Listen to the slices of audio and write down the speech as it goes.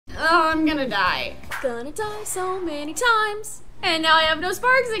Oh, I'm gonna die. Gonna die so many times. And now I have no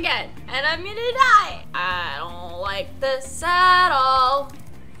sparks again. And I'm gonna die. I don't like this at all.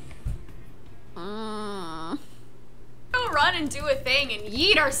 Go run and do a thing and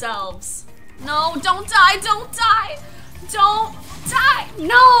yeet ourselves. No, don't die, don't die. Don't die.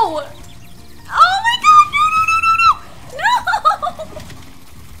 No. Oh my god, no.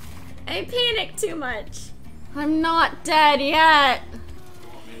 I panicked too much. I'm not dead yet.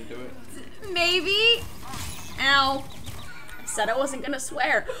 Want me to do it? Maybe. Ow. I said I wasn't gonna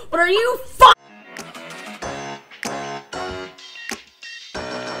swear, but are you fu-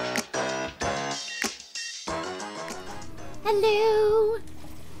 Hello.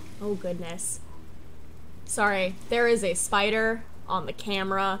 Oh goodness. Sorry, there is a spider on the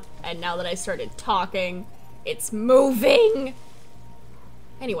camera, and now that I started talking, it's moving.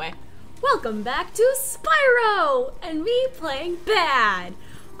 Anyway, welcome back to Spyro and me playing bad.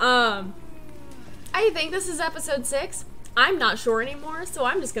 I think this is episode 6. I'm not sure anymore, so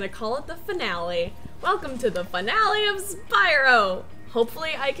I'm just gonna call it the finale. Welcome to the finale of Spyro.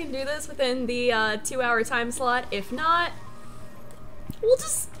 Hopefully I can do this within the 2-hour time slot. If not, we'll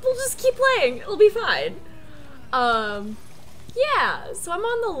just keep playing. It'll be fine. Yeah, so I'm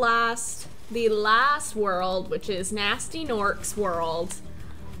on the last world, which is Gnasty GNORC's world.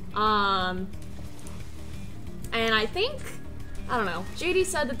 And I think, I don't know, JD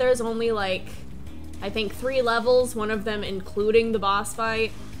said that there's only like, I think 3 levels, one of them including the boss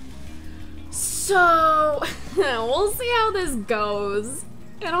fight. So, we'll see how this goes.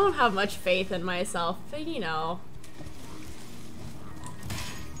 I don't have much faith in myself, but you know.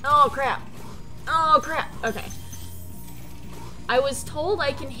 Oh crap. Oh crap. Okay. I was told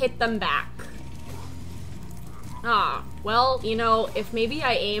I can hit them back. Ah, well, you know, if maybe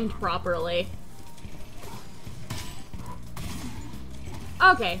I aimed properly.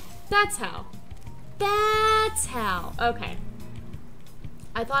 Okay, that's how. That's how. Okay.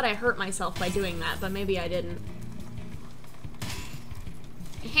 I thought I hurt myself by doing that, but maybe I didn't.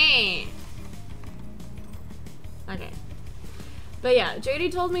 Hey. Okay. But yeah,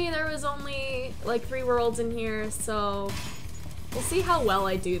 JD told me there was only like 3 worlds in here, so we'll see how well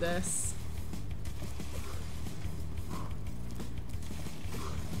I do this.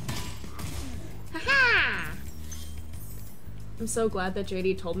 Haha! I'm so glad that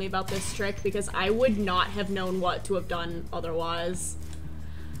JD told me about this trick because I would not have known what to have done otherwise.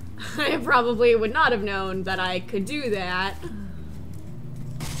 I probably would not have known that I could do that.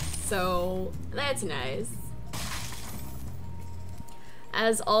 So, that's nice.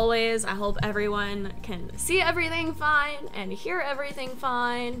 As always, I hope everyone can see everything fine and hear everything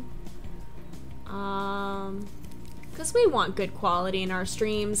fine. Because we want good quality in our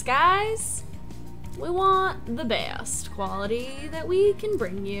streams, guys. We want the best quality that we can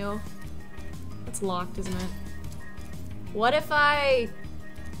bring you. It's locked, isn't it? What if I...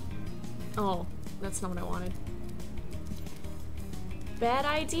 Oh, that's not what I wanted. Bad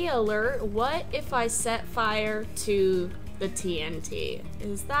idea alert. What if I set fire to the TNT?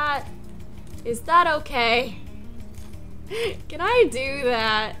 Is that okay? Can I do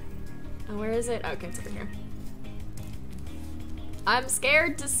that? Oh, where is it? Okay, it's over here. I'm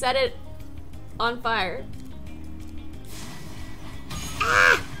scared to set it on fire.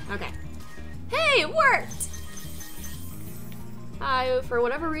 Ah! Okay. Hey, it worked! I, for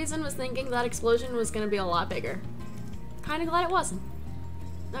whatever reason, was thinking that explosion was gonna be a lot bigger. Kinda glad it wasn't.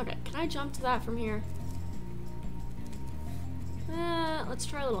 Okay, can I jump to that from here? Let's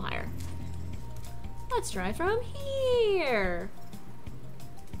try a little higher. Let's try from here.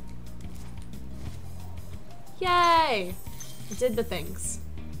 Yay! I did the things.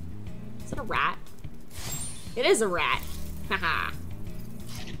 Is it a rat? It is a rat. Haha.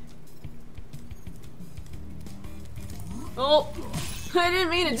 Oh, I didn't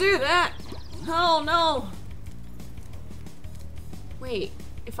mean to do that. Oh no. Wait,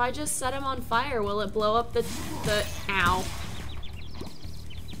 if I just set him on fire, will it blow up the ow.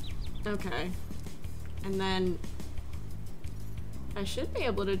 Okay. And then I should be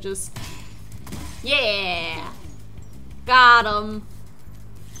able to just, yeah. Got him.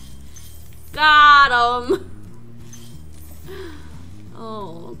 Got him.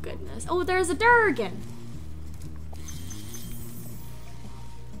 Oh goodness. Oh, there's a Durgan.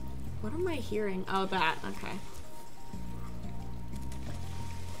 What am I hearing? Oh, that. Okay.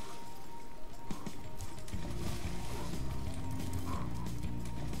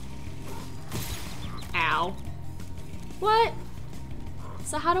 Ow. What?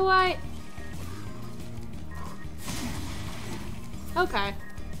 So how do I... Okay.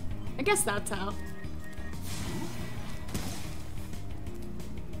 I guess that's how.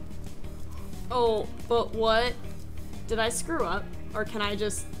 Oh, but what? Did I screw up? Or can I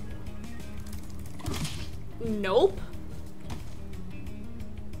just... Nope.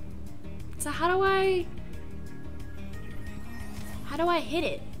 So how do I hit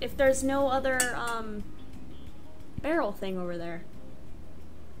it if there's no other, barrel thing over there?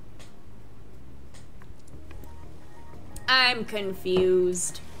 I'm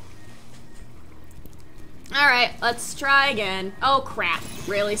confused. Alright, let's try again. Oh crap.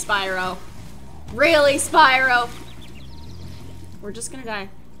 Really, Spyro? Really, Spyro? We're just gonna die.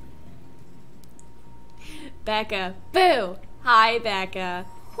 Becca. Boo! Hi, Becca.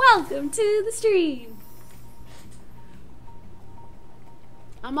 Welcome to the stream.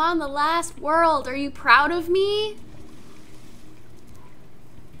 I'm on the last world. Are you proud of me?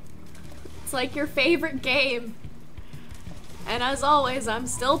 It's like your favorite game. And as always, I'm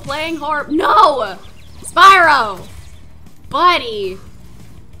still playing horror. No! Spyro! Buddy!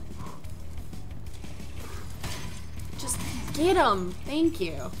 Just get him. Thank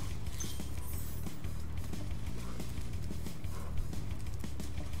you.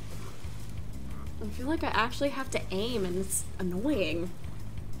 I feel like I actually have to aim and it's annoying.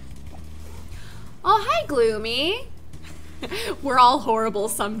 Oh, hi, Gloomy. We're all horrible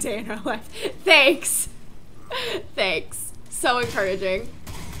someday in our life. Thanks. Thanks. So encouraging.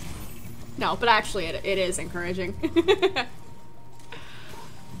 No, but actually it is encouraging.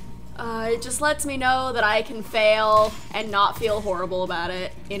 It just lets me know that I can fail and not feel horrible about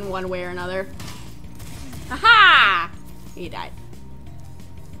it in one way or another. Haha! He died.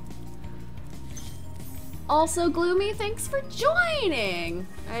 Also, Gloomy, thanks for joining!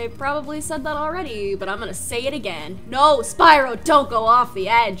 I probably said that already, but I'm gonna say it again. No, Spyro, don't go off the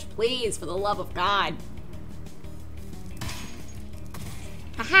edge, please, for the love of God.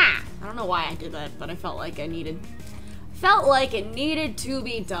 Haha! I don't know why I did that, but I felt like it needed to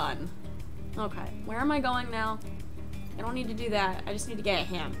be done. Okay, where am I going now? I don't need to do that. I just need to get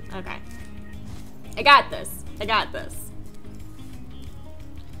him. Okay. I got this. I got this.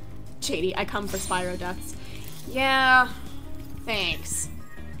 JD, I come for Spyro deaths. Yeah, thanks.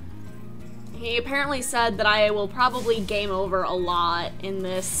 He apparently said that I will probably game over a lot in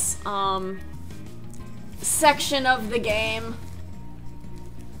this, section of the game.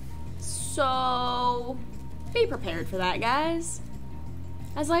 So, be prepared for that, guys.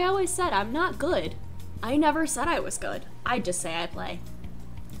 As I always said, I'm not good. I never said I was good. I just say I play.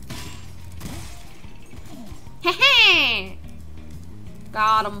 Heh.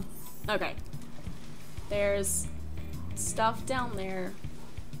 Got him. Okay. There's stuff down there.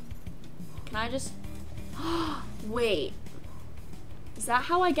 Can I just... Wait. Is that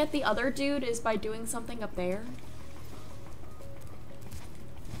how I get the other dude, is by doing something up there?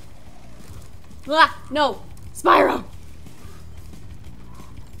 Ah! No! Spyro!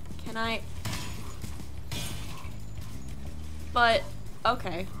 Can I... But,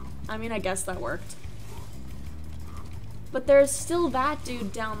 okay. I mean, I guess that worked. But there's still that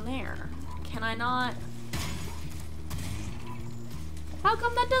dude down there. Can I not... How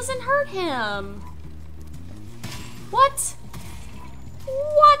come that doesn't hurt him? What?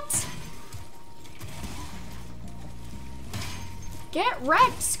 What? Get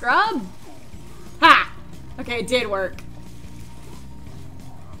wrecked, scrub! Ha! Okay, it did work.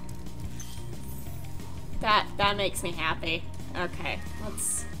 That makes me happy. Okay,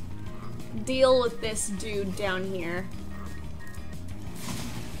 let's deal with this dude down here.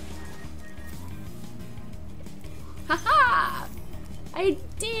 Haha! I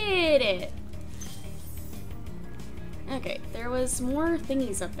did it! Okay, there was more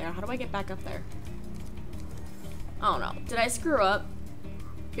thingies up there. How do I get back up there? Oh no. Did I screw up?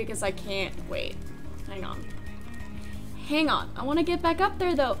 Because I can't wait. Hang on. Hang on. I want to get back up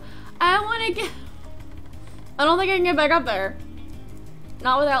there though. I don't think I can get back up there.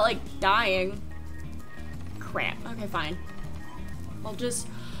 Not without like dying. Crap. Okay, fine. We'll just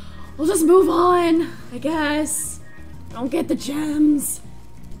move on, I guess. I don't get the gems.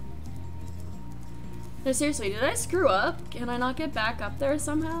 No, seriously, did I screw up? Can I not get back up there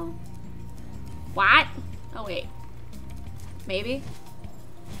somehow? What? Oh, wait. Maybe?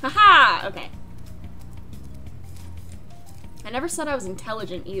 Haha! Okay. I never said I was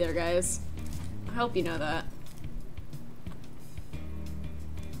intelligent either, guys. I hope you know that.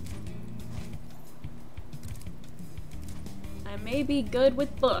 I may be good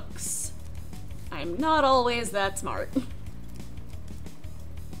with books. I'm not always that smart.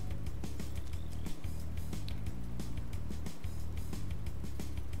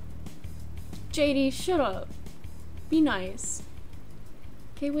 JD, shut up. Be nice.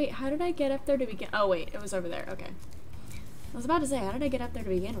 Okay, wait, how did I get up there to begin? Oh, wait, it was over there. Okay. I was about to say, how did I get up there to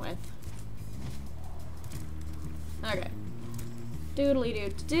begin with? Okay. Doodly doo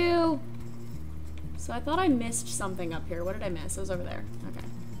doo. So I thought I missed something up here. What did I miss? It was over there. Okay.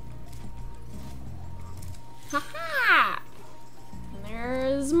 Haha! And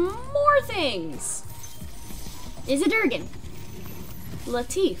there's more things. Is it Durgan?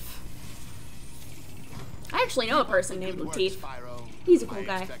 Latif. I actually know a person named Latif. He's a cool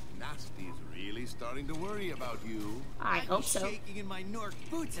guy. Gnasty's really starting to worry about you. I hope so. Shaking in my Gnorc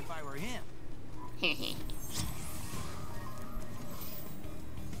boots if I were him.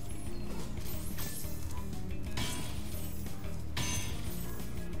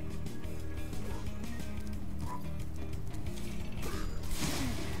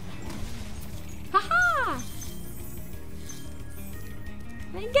 Haha!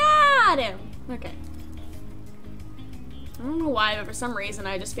 I got him! Okay. I don't know why, but for some reason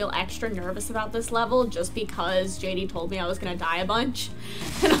I just feel extra nervous about this level just because JD told me I was gonna die a bunch.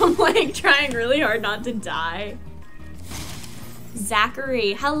 And I'm like trying really hard not to die.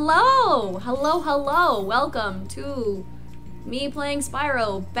 Zachary, hello! Hello, hello! Welcome to me playing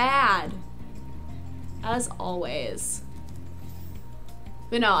Spyro bad. As always.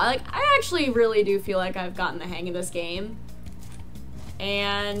 But no, I actually really do feel like I've gotten the hang of this game.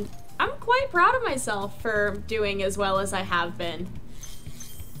 And I'm quite proud of myself for doing as well as I have been.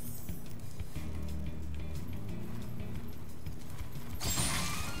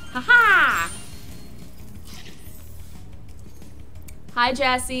 Haha! Hi,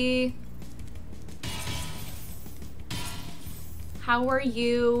 Jesse. How are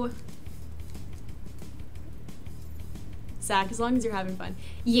you? Zach, as long as you're having fun.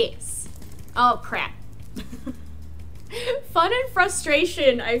 Yes. Oh, crap. Fun and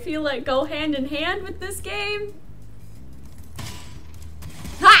frustration, I feel like, go hand in hand with this game.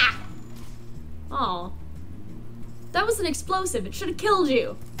 Ha! Aw. That was an explosive. It should have killed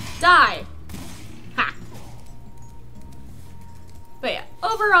you. Die. Ha. But yeah,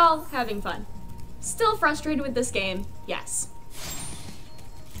 overall, having fun. Still frustrated with this game. Yes.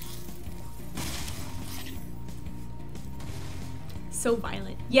 So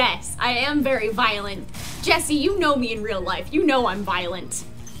violent. Yes, I am very violent. Jesse, you know me in real life. You know I'm violent.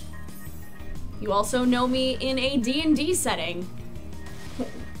 You also know me in a D&D setting.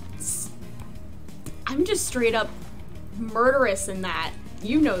 I'm just straight up murderous in that.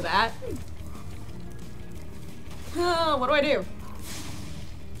 You know that. What do I do?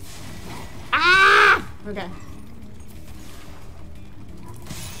 Ah! Okay.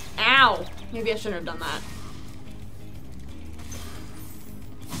 Ow. Maybe I shouldn't have done that.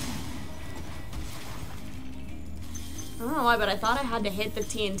 I don't know why, but I thought I had to hit the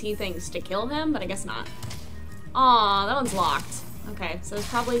TNT things to kill him, but I guess not. Aw, that one's locked. Okay, so there's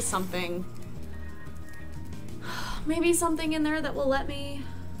probably something. Maybe something in there that will let me.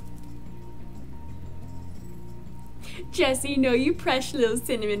 Jesse, no, you precious little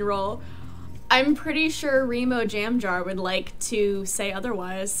cinnamon roll. I'm pretty sure Remo Jam Jar would like to say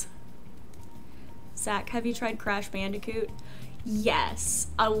otherwise. Zach, have you tried Crash Bandicoot? Yes.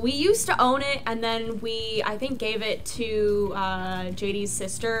 We used to own it, and then we, I think, gave it to JD's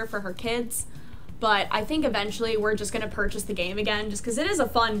sister for her kids. But I think eventually we're just going to purchase the game again, just because it is a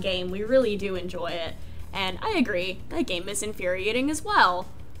fun game. We really do enjoy it. And I agree, that game is infuriating as well.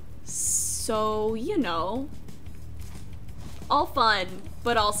 So, you know, all fun,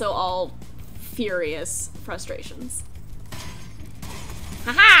 but also all furious frustrations.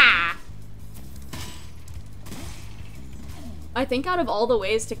 Haha! I think out of all the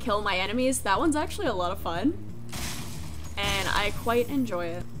ways to kill my enemies, that one's actually a lot of fun. And I quite enjoy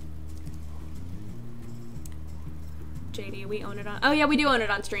it. JD, we own it on— oh yeah, we do own it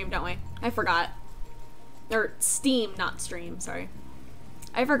on stream, don't we? I forgot. Or Steam, not stream, sorry.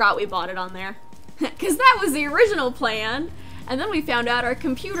 I forgot we bought it on there. Because that was the original plan. And then we found out our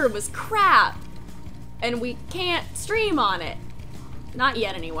computer was crap. And we can't stream on it. Not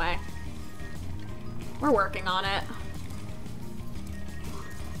yet, anyway. We're working on it.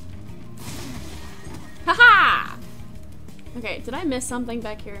 Haha! Okay, did I miss something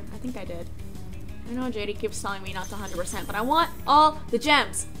back here? I think I did. I know JD keeps telling me not to 100%, but I want all the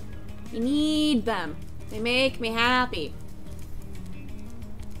gems. We need them. They make me happy.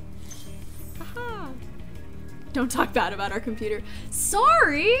 Haha. Don't talk bad about our computer.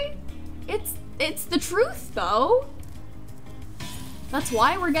 Sorry! It's the truth, though. That's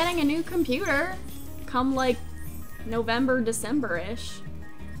why we're getting a new computer. Come, like, November, December-ish.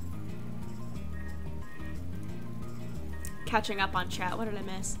 Catching up on chat. What did I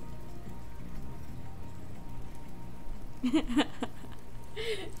miss?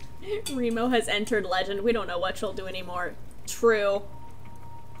 Remo has entered legend. We don't know what she'll do anymore. True.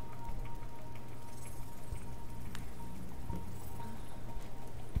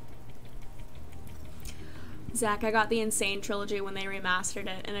 Zach, I got the Insane Trilogy when they remastered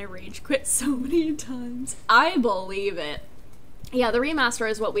it, and I rage quit so many times. I believe it. Yeah, the remaster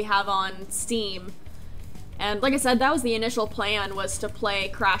is what we have on Steam. And like I said, that was the initial plan, was to play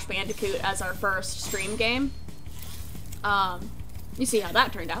Crash Bandicoot as our first stream game. You see how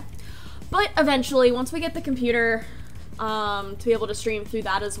that turned out. But eventually, once we get the computer to be able to stream through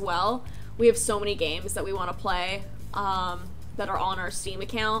that as well, we have so many games that we want to play that are on our Steam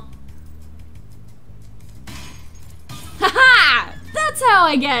account. Haha! That's how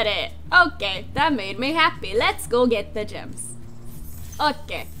I get it! Okay, that made me happy. Let's go get the gems.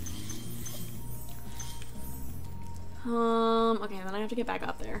 Okay. Okay, then I have to get back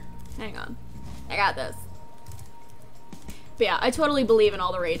up there. Hang on. I got this. But yeah, I totally believe in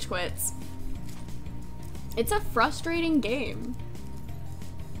all the rage quits. It's a frustrating game.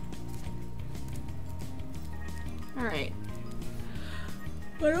 Alright.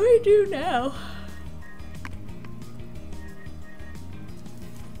 What do we do now?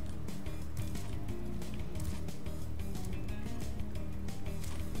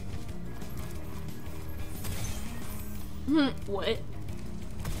 What?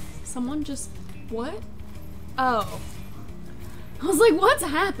 Someone just... what? Oh. I was like, what's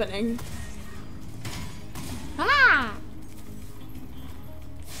happening? Ah!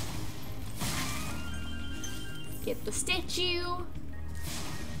 Get the statue.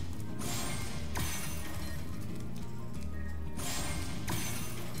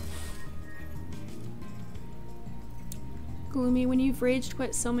 Gloomy, when you've raged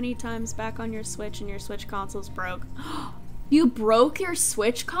quit so many times back on your Switch and your Switch console's broke. You broke your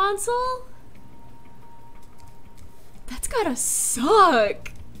Switch console? That's gotta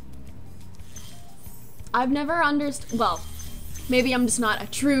suck. I've never understood, well, maybe I'm just not a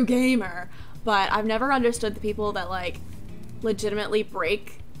true gamer, but I've never understood the people that like legitimately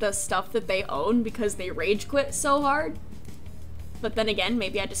break the stuff that they own because they rage quit so hard. But then again,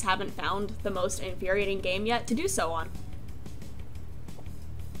 maybe I just haven't found the most infuriating game yet to do so on.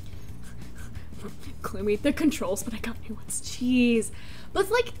 Gloomy, the controls, but I got new ones. Jeez.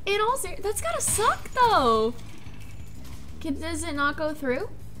 But like, in all seriousness, that's gotta suck though. Does it not go through?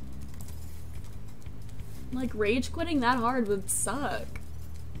 Like, rage quitting that hard would suck.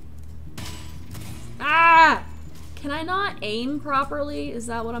 Ah! Can I not aim properly? Is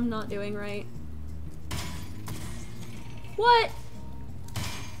that what I'm not doing right? What?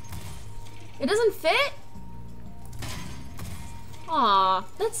 It doesn't fit? Aw,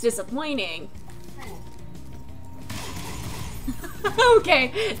 that's disappointing.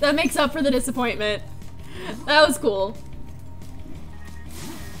 Okay, that makes up for the disappointment. That was cool.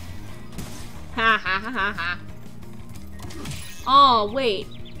 Ha ha ha ha ha. Oh, wait.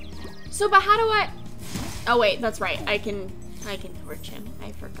 So, but how do I... oh, wait, that's right. I can torch him.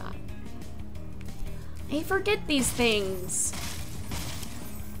 I forgot. I forget these things.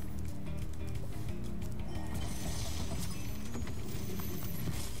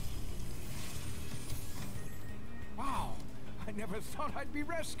 Wow, I never thought I'd be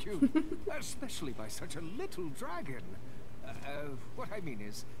rescued. Especially by such a little dragon. What I mean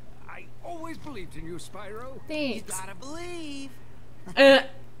is, I always believed in you, Spyro. Thanks. You gotta believe. I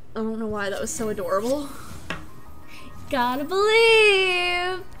don't know why that was so adorable. Gotta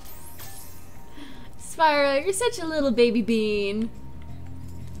believe. Spyro, you're such a little baby bean.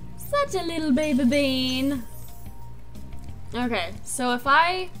 Such a little baby bean. Okay, so if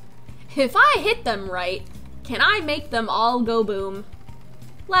I hit them right, can I make them all go boom?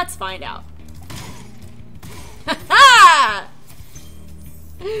 Let's find out. Ha-ha!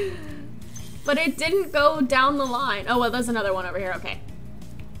 But it didn't go down the line. Oh, well, there's another one over here. Okay.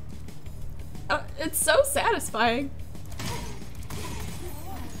 It's so satisfying.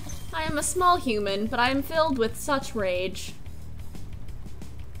 I am a small human, but I am filled with such rage.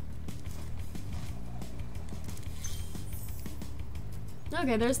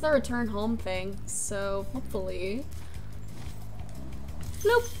 Okay, there's the return home thing, so hopefully...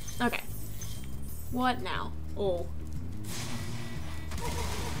 nope. Okay. What now? Oh.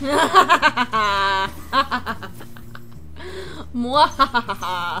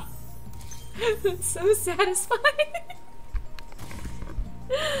 Mwahaha. It's so satisfying.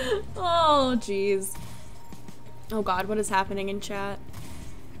 Oh, jeez. Oh god, what is happening in chat?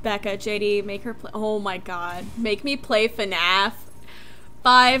 Becca, JD, make her play. Oh my god. Make me play FNAF.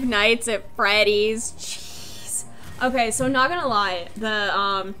 Five Nights at Freddy's. Jeez. Okay, so not gonna lie,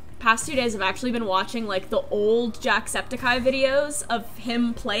 the past 2 days I've actually been watching like the old Jacksepticeye videos of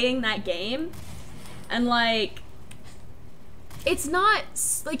him playing that game. And like, it's not,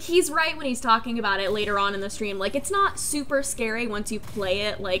 like, he's right when he's talking about it later on in the stream. Like, it's not super scary once you play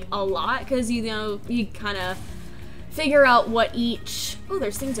it, like, a lot, because, you know, you kind of figure out what each, oh,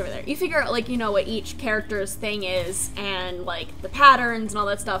 there's things over there. You figure out, like, you know, what each character's thing is, and, like, the patterns and all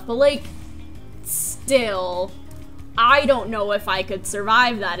that stuff, but, like, still, I don't know if I could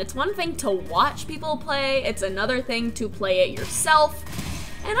survive that. It's one thing to watch people play, it's another thing to play it yourself,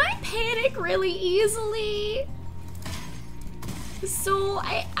 and I panic really easily. So,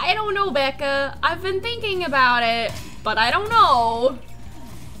 I don't know, Becca. I've been thinking about it, but I don't know.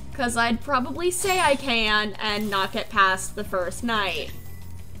 Because I'd probably say I can and not get past the first night.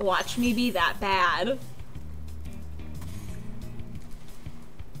 Watch me be that bad.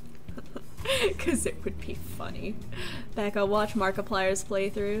 Because it would be funny. Becca, watch Markiplier's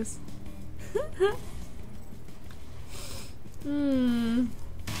playthroughs. I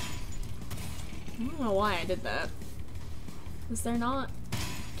don't know why I did that. Is there not?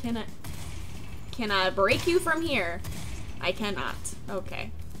 Can I break you from here? I cannot.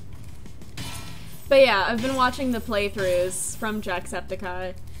 Okay. But yeah, I've been watching the playthroughs from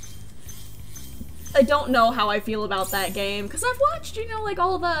Jacksepticeye. I don't know how I feel about that game, because I've watched, you know, like,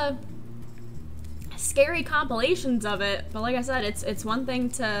 all the scary compilations of it, but like I said, it's one thing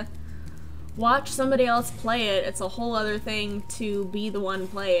to watch somebody else play it, it's a whole other thing to be the one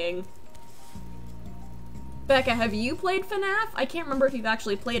playing. Becca, have you played FNAF? I can't remember if you've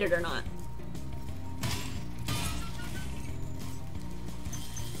actually played it or not.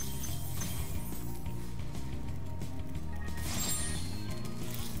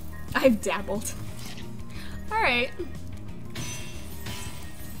 I've dabbled. Alright.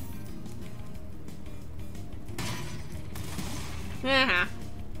 Aha.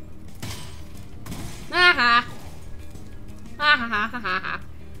 Aha. Ha ha ha ha ha.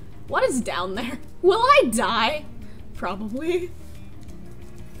 What is down there? Will I die? Probably.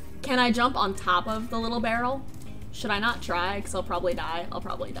 Can I jump on top of the little barrel? Should I not try? Because I'll probably die. I'll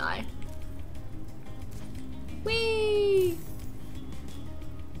probably die. Whee!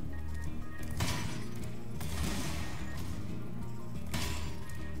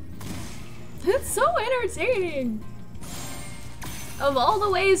 It's so entertaining! Of all the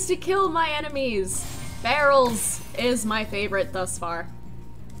ways to kill my enemies, barrels is my favorite thus far.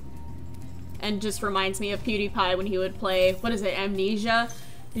 And just reminds me of PewDiePie when he would play, what is it, Amnesia?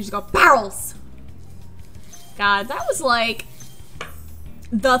 You just go, barrels! God, that was like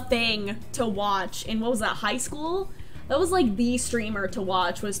the thing to watch in, what was that, high school? That was like the streamer to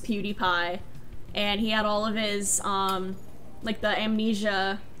watch was PewDiePie. And he had all of his, like the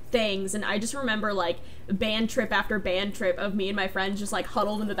Amnesia things, and I just remember like band trip after band trip of me and my friends just like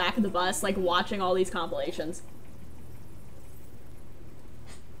huddled in the back of the bus, like watching all these compilations.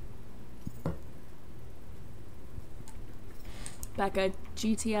 Becca,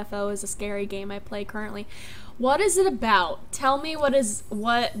 GTFO is a scary game I play currently. What is it about? Tell me what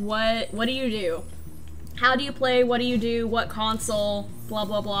do you do? How do you play? What do you do? What console? Blah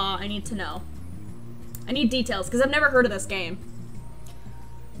blah blah. I need to know. I need details because I've never heard of this game.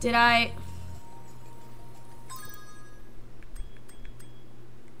 Did I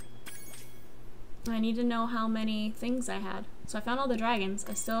need to know how many things I had. So I found all the dragons.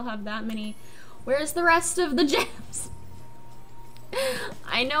 I still have that many. Where's the rest of the gems?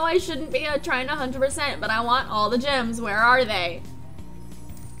 I know I shouldn't be trying to 100%, but I want all the gems. Where are they?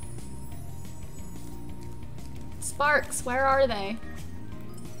 Sparks, where are they?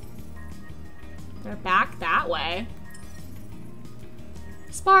 They're back that way.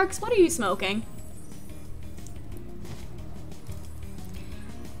 Sparks, what are you smoking?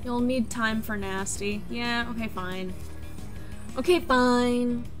 You'll need time for nasty. Yeah, okay, fine. Okay,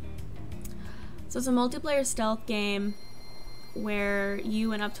 fine. So it's a multiplayer stealth game where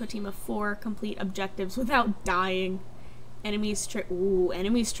you and up to a team of 4 complete objectives without dying. Enemies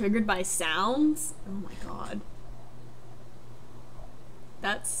triggered by sounds? Oh my god.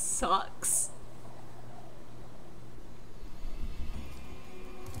 That sucks.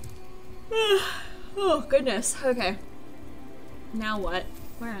 Oh, goodness. Okay. Now what?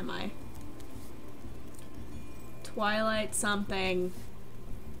 Where am I? Twilight something.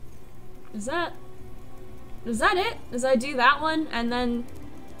 Is that it? Does I do that one and then...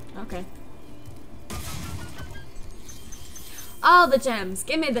 Okay. Oh, the gems.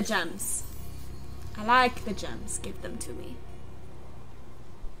 Give me the gems. I like the gems. Give them to me.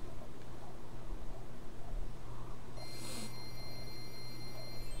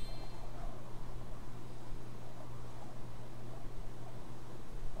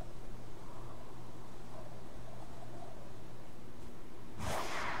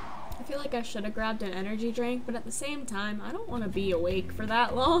 I feel like I should have grabbed an energy drink, but at the same time, I don't want to be awake for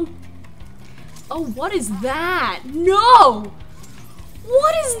that long. Oh, what is that? No!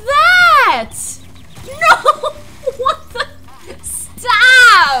 What is that? No! What the?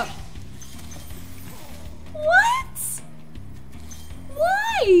 Stop! What?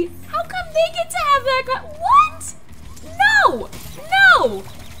 Why? How come they get to have that guy? What? No! No!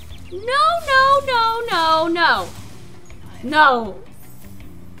 No, no, no, no, no. No.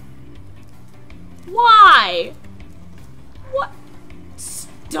 Why? What?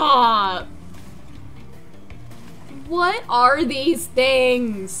 Stop. What are these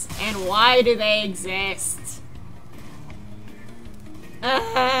things? And why do they exist?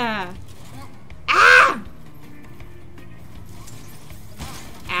 Ah!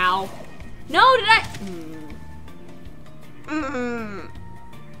 Ow. No, did I?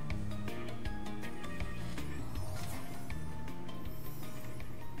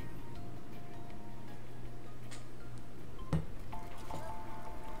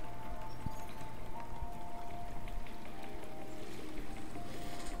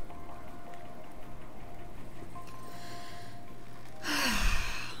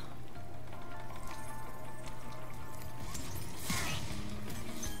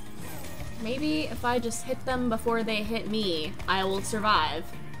 Maybe if I just hit them before they hit me, I will survive.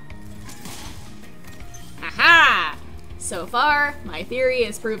 Aha! So far, my theory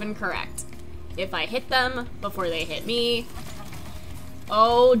is proven correct. If I hit them before they hit me,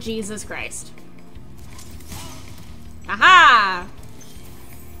 oh Jesus Christ. Aha!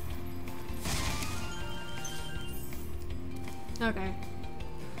 Okay.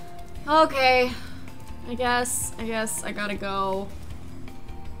 Okay. I guess I gotta go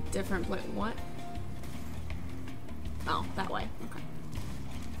different place. What? Oh, that way. Okay.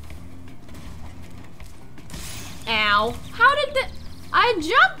 Ow. How did the... I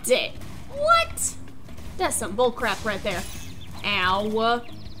jumped it! What? That's some bullcrap right there. Ow.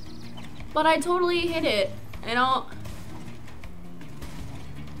 But I totally hit it. I don't...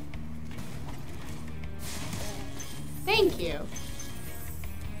 Thank you.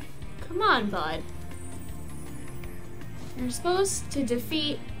 Come on, bud. You're supposed to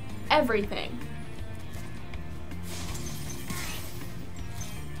defeat everything.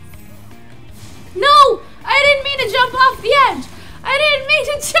 No! I didn't mean to jump off the edge! I didn't mean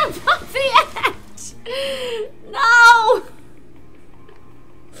to jump off the edge! No!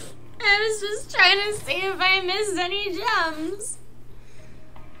 I was just trying to see if I missed any gems.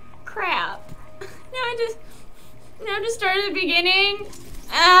 Crap. Now just start at the beginning.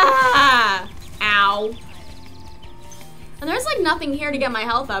 Ah! Ow. And there's like nothing here to get my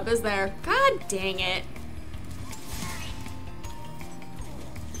health up, is there? God dang it.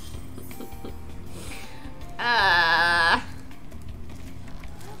 Aha!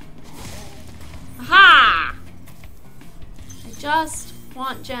 I just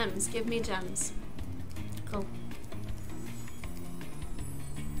want gems. Give me gems. Cool.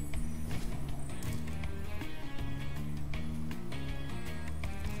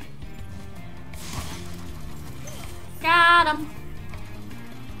 Got him.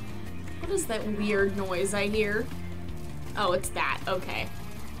 What is that weird noise I hear? Oh, it's that. Okay.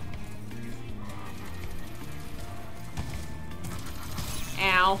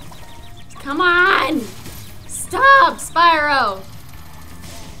 Ow. Come on! Stop, Spyro!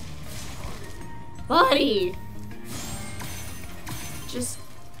 Buddy! Just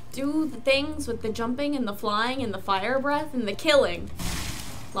do the things with the jumping and the flying and the fire breath and the killing.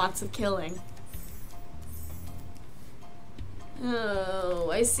 Lots of killing. Oh,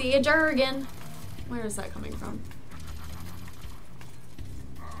 I see a Jurgen. Where is that coming from?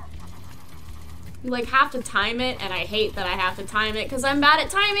 You like have to time it, and I hate that I have to time it because I'm bad at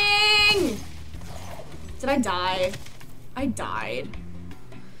timing! Did I die? I died.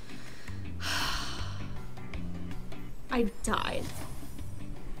 I died.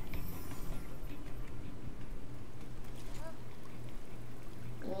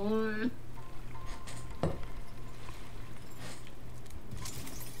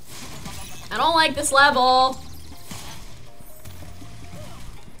 I don't like this level.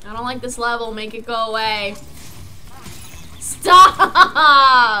 I don't like this level. Make it go away.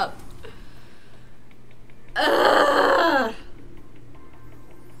 Stop! Ugh.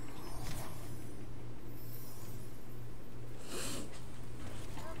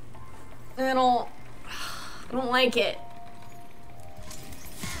 I don't like it.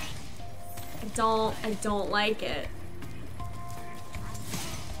 I don't like it.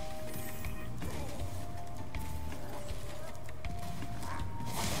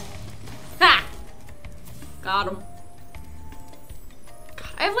 Ha! Got him. God,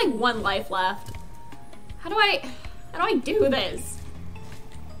 I have like 1 life left. How do I do this?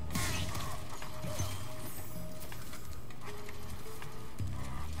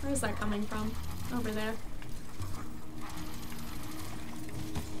 Where is that coming from? Over there.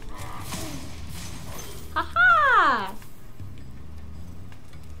 Haha!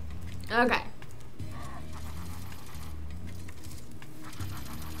 Okay.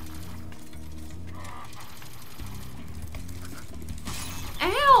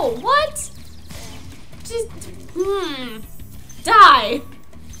 Ow! What? Just die!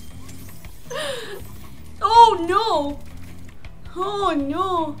 Oh no! Oh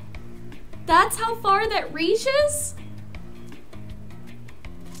no! That's how far that reaches?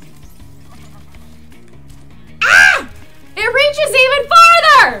 Ah! It reaches even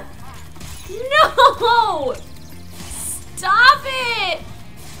farther! No! Stop it!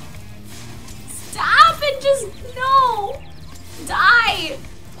 Stop it! Just no! Die!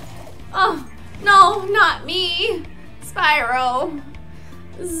 Oh, no, not me. Spyro.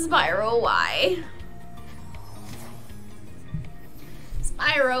 Spyro, why?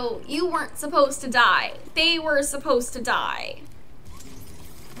 Spyro, you weren't supposed to die. They were supposed to die.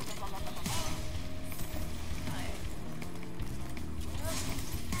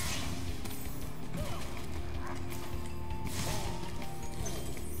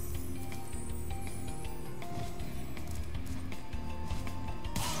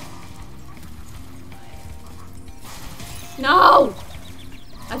 No!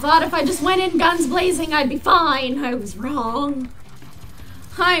 I thought if I just went in guns blazing, I'd be fine. I was wrong.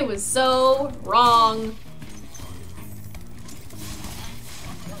 I was so wrong.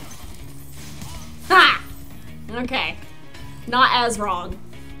 Ha! Okay. Not as wrong.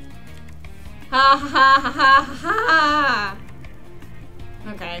 Ha ha ha ha ha ha!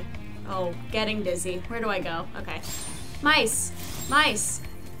 Okay. Oh, getting dizzy. Where do I go? Okay. Mice! Mice!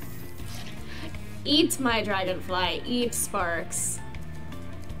 Eat my dragonfly. Eat sparks.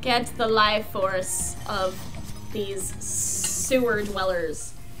 Get the life force of these sewer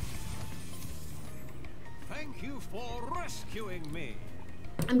dwellers. Thank you for rescuing me.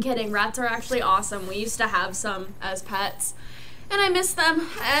 I'm kidding. Rats are actually awesome. We used to have some as pets, and I miss them.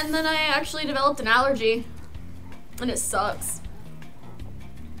 And then I actually developed an allergy, and it sucks.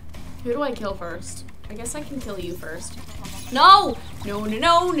 Who do I kill first? I guess I can kill you first. No! No, no,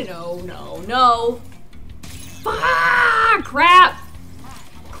 no, no, no, no, no. Ah, crap!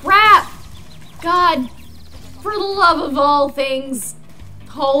 Crap! God, for the love of all things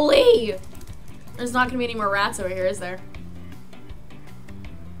holy. There's not gonna be any more rats over here, is there?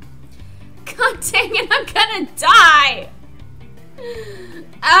 God dang it, I'm gonna die!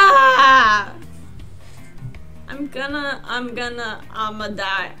 Ah! I'ma die. I'ma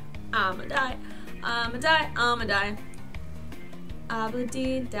die. I'ma die. I'ma die.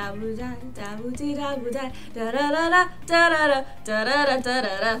 Abba-dee, dabba-da, dabba-dee, dabba-da, da-da-da-da, da-da-da, da-da-da,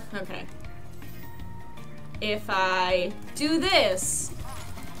 da-da-da. Okay. If I do this...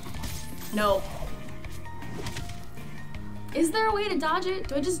 No. Is there a way to dodge it?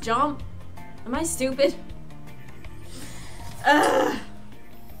 Do I just jump? Am I stupid? Ugh.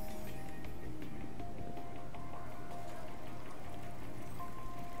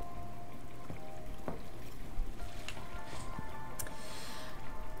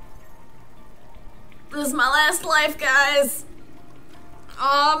 This is my last life, guys.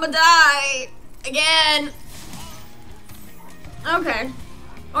 Oh, I'ma die. Again. Okay.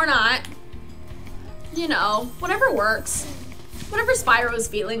 Or not. You know, whatever works. Whatever Spyro's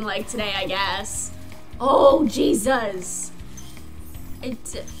feeling like today, I guess. Oh, Jesus.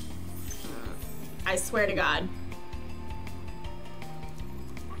 I swear to God.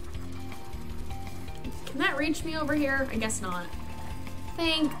 Can that reach me over here? I guess not.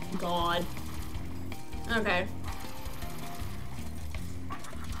 Thank God. Okay.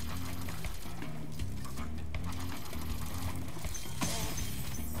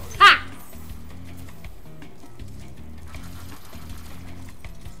 Ha!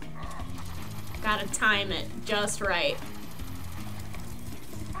 Gotta time it just right.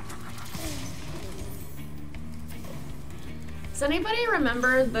 Does anybody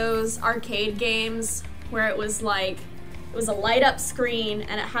remember those arcade games where it was like, it was a light up screen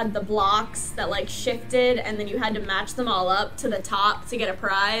and it had the blocks that like shifted and then you had to match them all up to the top to get a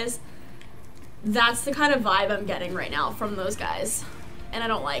prize? That's the kind of vibe I'm getting right now from those guys. And I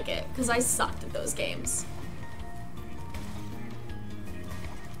don't like it because I sucked at those games.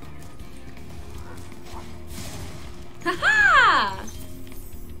 Haha!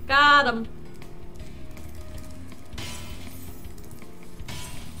 Got him.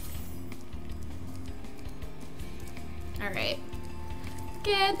 Alright.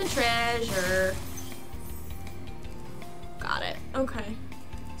 get the treasure. Got it. Okay.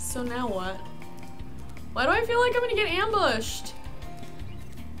 So now what? Why do I feel like I'm gonna get ambushed?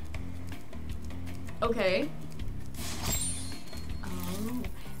 Okay. Oh.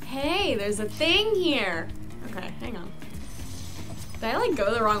 Hey, there's a thing here. Okay, hang on. Did I like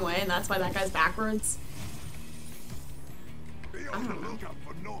go the wrong way and that's why that guy's backwards? Be on the lookout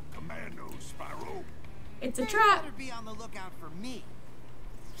for North Commandos, Spyro. It's a You trap. better be on the lookout for me.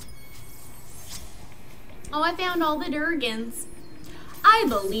 Oh, I found all the Durgans. I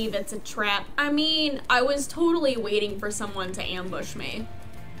believe it's a trap. I mean, I was totally waiting for someone to ambush me.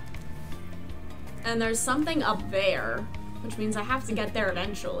 And there's something up there, which means I have to get there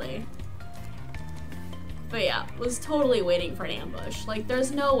eventually. But yeah, was totally waiting for an ambush. Like,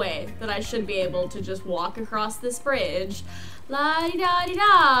 there's no way that I should be able to just walk across this bridge.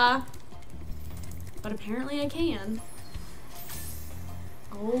 La-di-da-di-da. But apparently I can.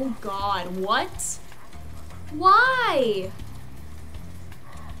 Oh god, what? Why?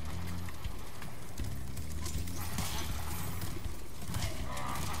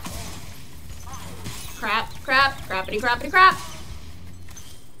 Crap, crap, crappity, crappity, crap.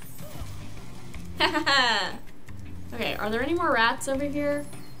 Okay, are there any more rats over here?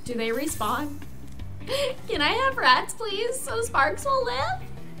 Do they respawn? Can I have rats, please, so Sparks will live?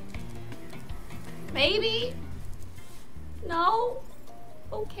 Maybe? No?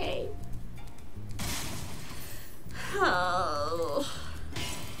 Okay. Oh.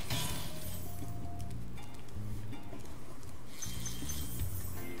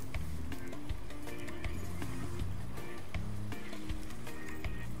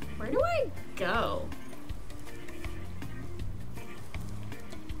 Where do I go?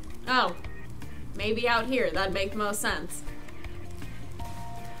 Oh, maybe out here. That'd make the most sense.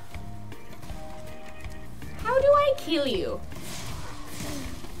 How do I kill you?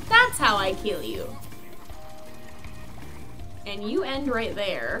 That's how I kill you. And you end right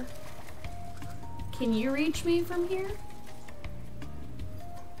there. Can you reach me from here?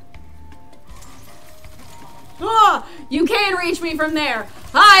 Ah! You can reach me from there!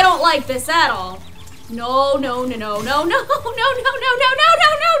 I don't like this at all! No, no, no, no, no, no, no, no, no, no, no, no, no,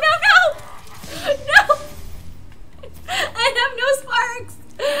 no, no, no! No! I have no sparks!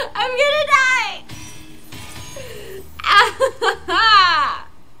 I'm gonna die! Ah!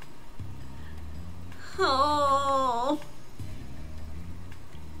 Oh.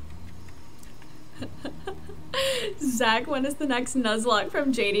 Zach, when is the next Nuzlocke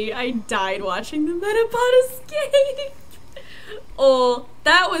from JD? I died watching the Metapod escape. Oh,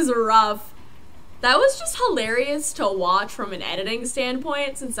 that was rough. That was just hilarious to watch from an editing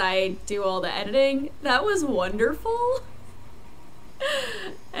standpoint since I do all the editing. That was wonderful.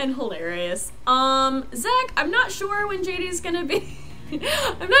 And hilarious. Zach, I'm not sure when JD's gonna be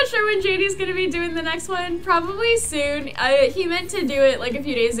I'm not sure when JD's gonna be doing the next one. Probably soon. He meant to do it like a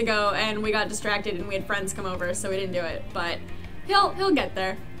few days ago and we got distracted and we had friends come over, so we didn't do it. But he'll get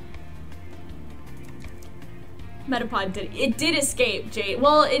there. Metapod did escape, JD.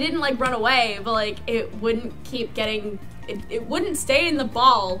 Well, it didn't like run away, but like it wouldn't keep getting it wouldn't stay in the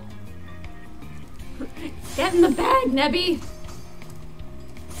ball. Get in the bag, Nebby.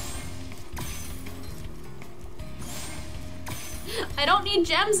 I don't need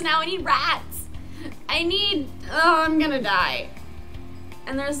gems now, I need rats. I need, oh, I'm gonna die.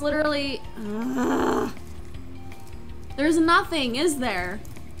 And there's literally, there's nothing, is there?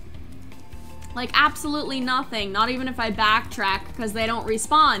 Like absolutely nothing, not even if I backtrack because they don't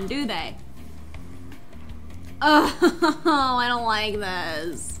respawn, do they? Oh, I don't like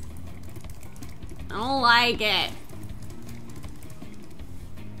this. I don't like it.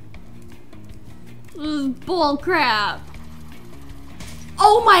 This is bull crap.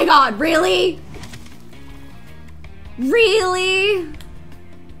 Oh my god, really? Really?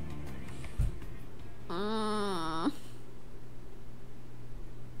 I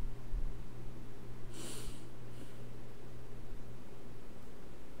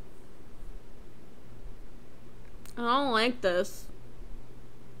don't like this.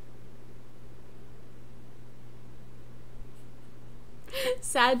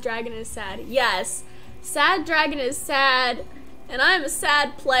 Sad dragon is sad. Yes. Sad dragon is sad. And I'm a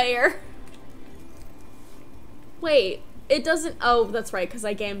sad player. Wait, it doesn't, oh, that's right, because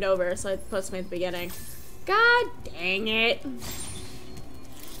I gamed over, so it puts me at the beginning. God dang it.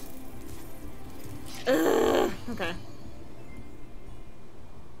 Ugh, okay.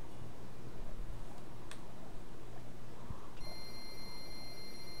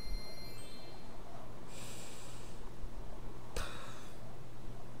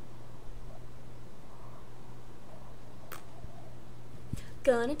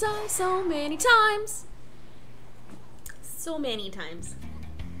 Gonna die so many times. So many times.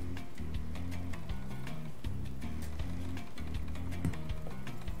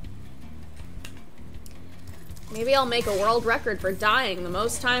 Maybe I'll make a world record for dying the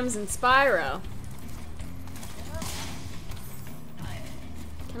most times in Spyro.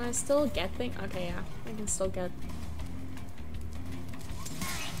 Can I still get things? Okay, yeah. I can still get...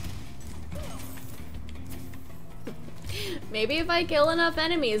 Maybe if I kill enough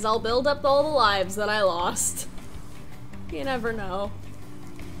enemies, I'll build up all the lives that I lost. You never know.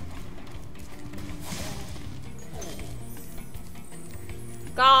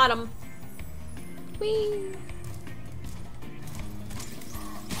 Got him. Whee!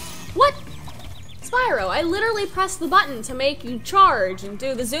 What? Spyro, I literally pressed the button to make you charge and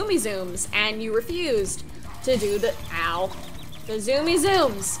do the zoomy zooms, and you refused to do the, ow, the zoomy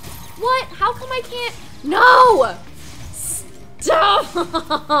zooms. What? How come I can't? No! Stop!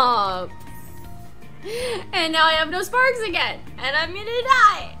 And now I have no sparks again, and I'm gonna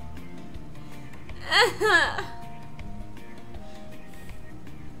die.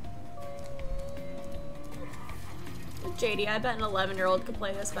 JD, I bet an 11-year-old could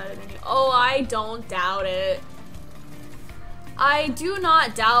play this better than you. Oh, I don't doubt it. I do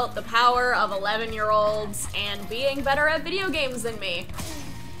not doubt the power of 11-year-olds and being better at video games than me.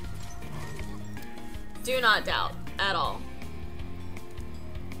 Do not doubt at all.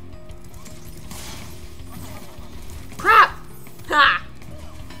 Crap! Ha!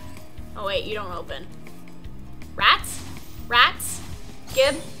 Oh wait, you don't open. Rats? Rats?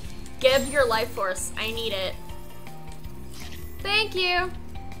 Give your life force. I need it. Thank you.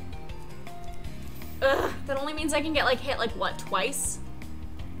 Ugh, that only means I can get like hit like what, twice?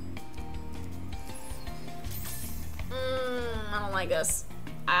 I don't like this.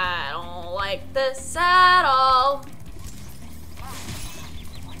 I don't like this at all.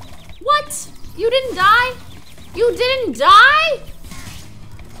 What? You didn't die? You didn't die?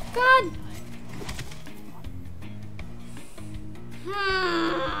 God.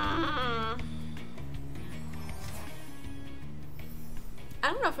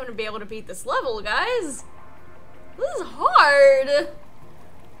 I don't know if I'm gonna be able to beat this level, guys. This is hard. I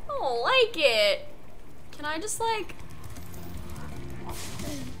don't like it. Can I just like...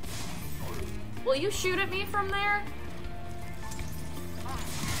 Will you shoot at me from there?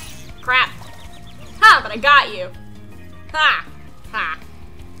 Crap. Ha, but I got you. Ha, ha.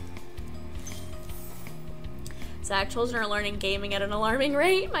 Zach, children are learning gaming at an alarming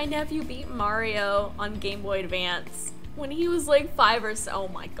rate. My nephew beat Mario on Game Boy Advance when he was like 5 or so. Oh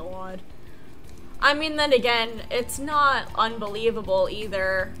my god. I mean, then again, it's not unbelievable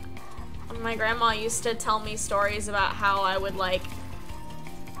either. My grandma used to tell me stories about how I would like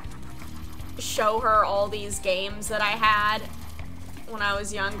show her all these games that I had when I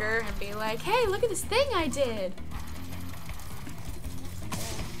was younger and be like, hey, look at this thing I did.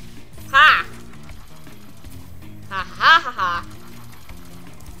 Ha! Ha ha ha ha.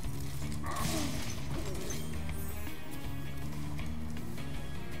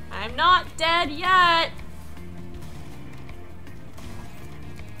 I'm not dead yet.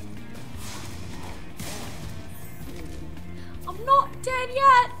 I'm not dead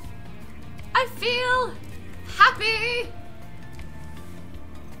yet. I feel happy.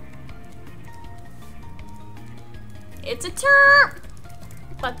 It's a terp,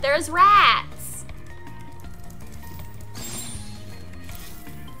 but there's rats.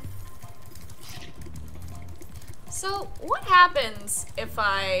 So what happens if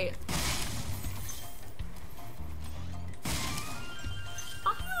I...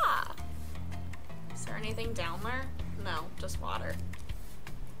 Aha! Is there anything down there? No, just water.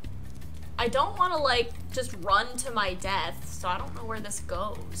 I don't want to like just run to my death, so I don't know where this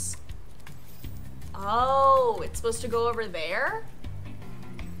goes. Oh, it's supposed to go over there?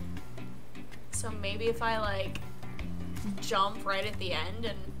 So maybe if I like jump right at the end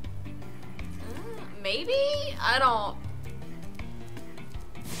and maybe? I don't...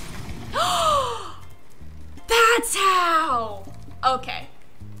 That's how! Okay.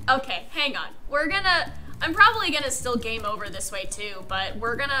 Okay, hang on. I'm probably gonna still game over this way too, but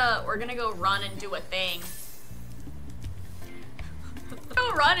we're gonna go run and do a thing.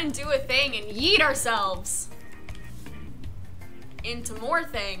 Go run and do a thing and yeet ourselves into more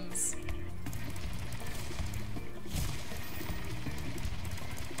things.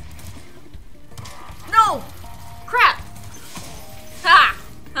 No! Crap! Ha!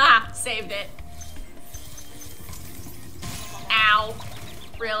 Ha! Saved it. Ow.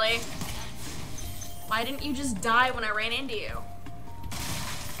 Really? Why didn't you just die when I ran into you?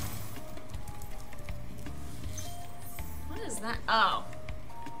 What is that? Oh.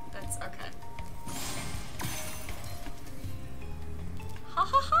 That's okay. Ha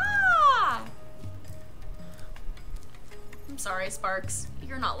ha ha! I'm sorry, Sparks.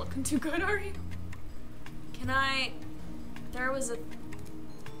 You're not looking too good, are you? Can I... There was a...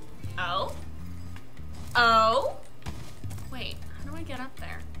 Oh? Oh? Wait, how do I get up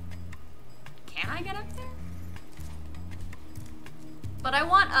there? Can I get up there? But I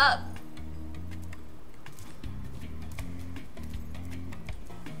want up.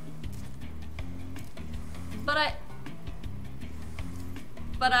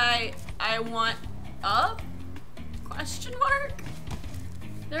 But I want up? Question mark?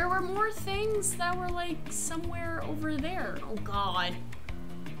 There were more things that were like somewhere over there. Oh god.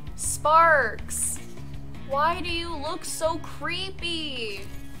 Sparks! Why do you look so creepy?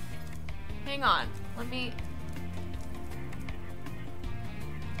 Hang on, let me...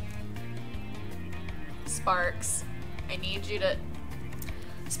 Sparks, I need you to...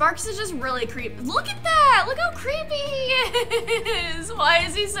 Sparks is just really creepy. Look at that! Look how creepy he is! Why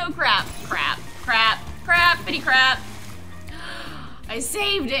is he so crap? Crap, crap, crappity crap. I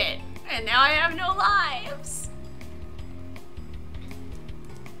saved it, and now I have no lives.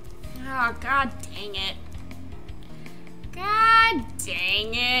 Oh, god dang it. God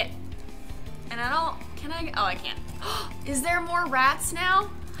dang it. And I don't, can I, oh I can't. Is there more rats now?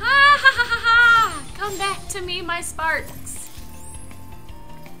 Ha ha ha ha ha! Come back to me, my Sparks.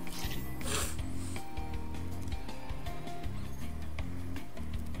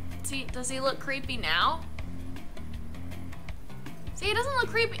 Does he look creepy now? See, he doesn't look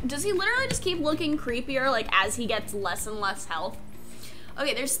creepy. Does he literally just keep looking creepier, like, as he gets less and less health?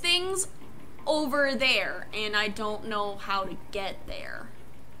 Okay, there's things over there, and I don't know how to get there.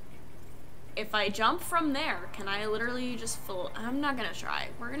 If I jump from there, can I literally just full... I'm not gonna try.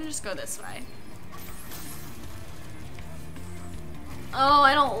 We're gonna just go this way. Oh,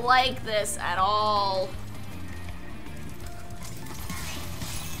 I don't like this at all.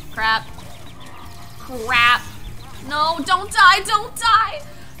 Crap. Crap. No, don't die, don't die.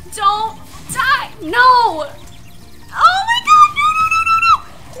 Don't die. No. Oh my god, no, no, no, no,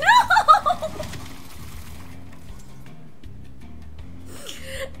 no. No.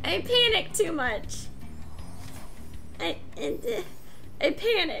 I panic too much. I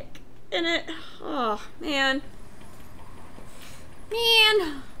panic. And it, oh, man.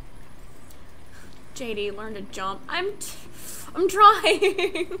 Man. JD, learn to jump. I'm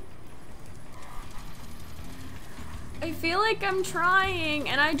trying. I feel like I'm trying,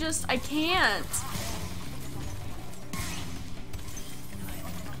 and I can't.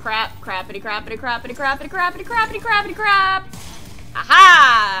 Crap, crappity, crappity, crappity, crappity, crappity, crappity, crappity, crap.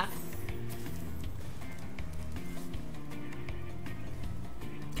 Aha!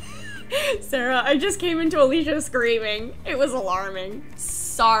 Sarah, I just came into Alicia screaming. It was alarming.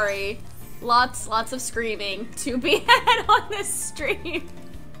 Sorry. Lots of screaming to be had on this stream.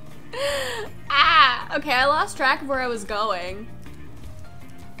 Ah! Okay, I lost track of where I was going.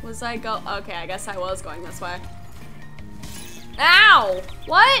 Was I go- okay, I guess I was going this way. Ow!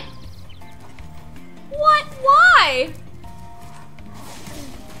 What? What? Why?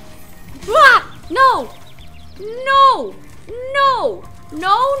 Ah! No! No! No!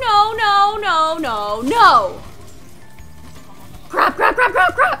 No, no, no, no, no, no! Crap, crap, crap,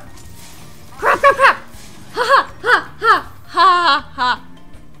 crap, crap! Crap, crap, crap! Ha ha ha ha ha ha!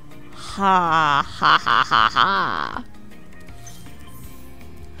 Ha ha ha ha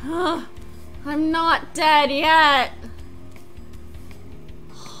ha! I'm not dead yet.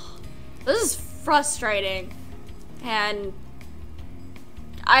 This is frustrating. And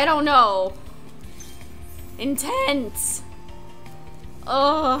I don't know. Intense.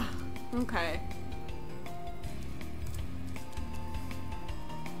 Ugh. Okay.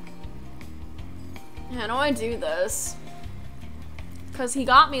 How do I do this? Because he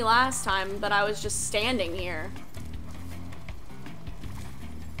got me last time, but I was just standing here.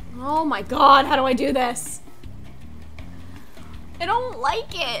 Oh my god, how do I do this? I don't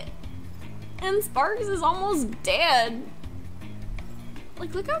like it. And Sparks is almost dead.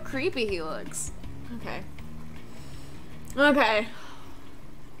 Like, look how creepy he looks. Okay. Okay.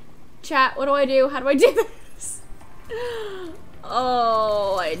 Chat, what do I do? How do I do this?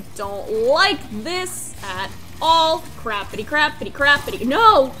 Oh, I don't like this at all. Crappity, crappity, crappity.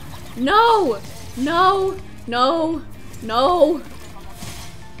 No! No! No! No! No!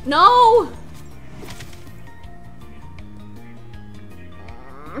 No!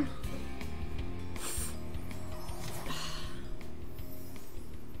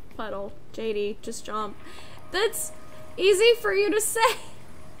 Puddle. JD, just jump. That's easy for you to say.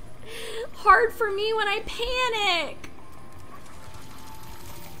 Hard for me when I panic.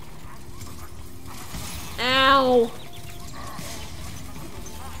 Ow.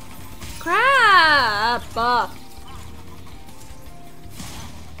 Crap.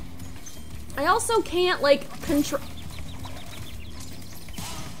 I also can't, like, control...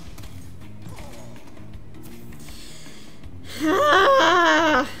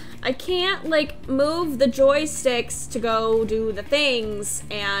 I can't, like, move the joysticks to go do the things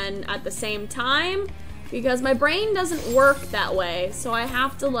and at the same time because my brain doesn't work that way. So I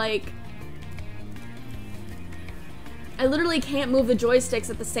have to, like... I literally can't move the joysticks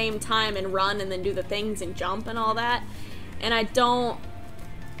at the same time and run and then do the things and jump and all that. And I don't...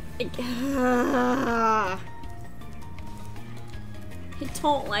 I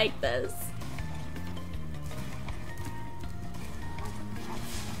don't like this.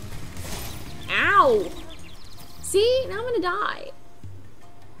 Ow! See? Now I'm gonna die.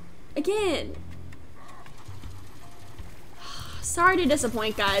 Again. Sorry to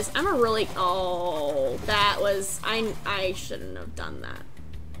disappoint, guys. I'm a really... Oh, that was... I shouldn't have done that.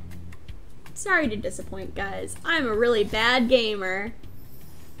 Sorry to disappoint, guys. I'm a really bad gamer.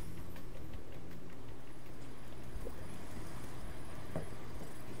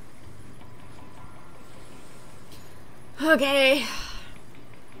 Okay.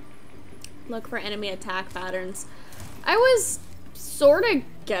 Look for enemy attack patterns. I was sort of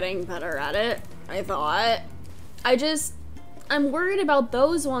getting better at it, I thought. I'm worried about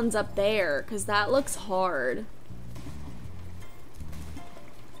those ones up there, because that looks hard.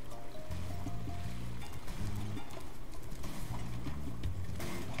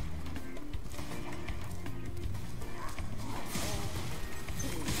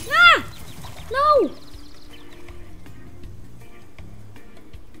 Ah! No!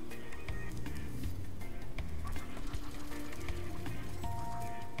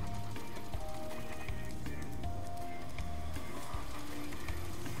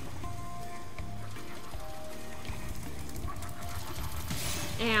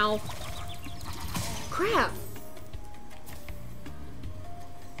 Ow. Crap.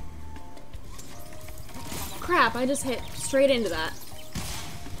 Crap, I just hit straight into that.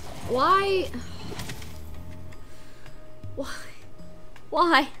 Why? Why?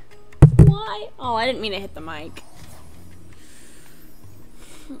 Why? Why? Oh, I didn't mean to hit the mic.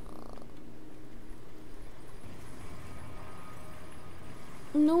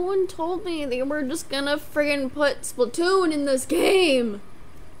 No one told me they were just gonna friggin' put Splatoon in this game.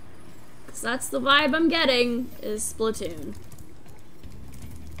 Cause that's the vibe I'm getting, is Splatoon.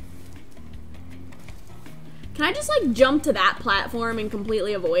 Can I just like jump to that platform and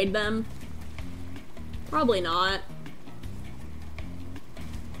completely avoid them? Probably not.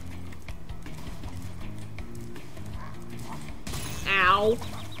 Ow.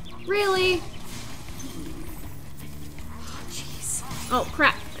 Really? Oh, jeez. Oh,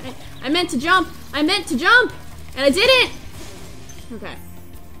 crap. I meant to jump. I meant to jump! And I didn't! Okay.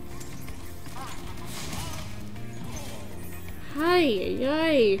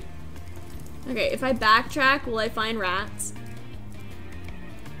 Hi. Okay, if I backtrack, will I find rats?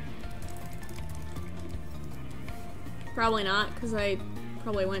 Probably not, because I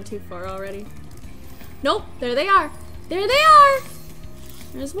probably went too far already. Nope, there they are. There they are!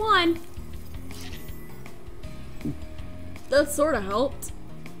 There's one. That sort of helped.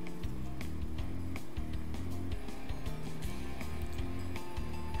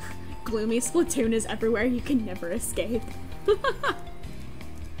 Gloomy Splatoon is everywhere. You can never escape.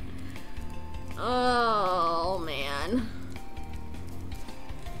 Oh, man.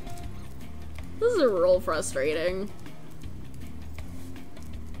 This is real frustrating.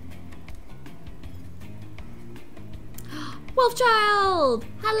 Wolfchild!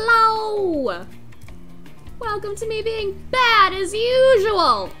 Hello! Welcome to me being bad as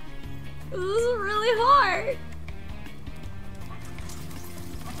usual! This is really hard.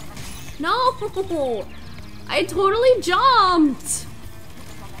 No! I totally jumped!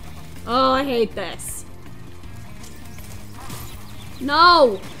 Oh, I hate this.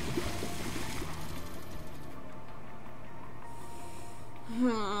 No!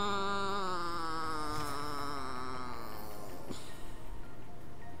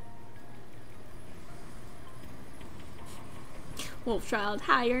 Wolfchild,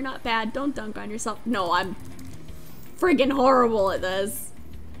 hi, you're not bad. Don't dunk on yourself. No, I'm friggin' horrible at this.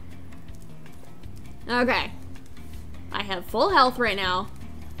 Okay. I have full health right now.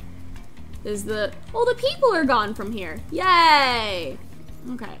 Oh, the people are gone from here. Yay!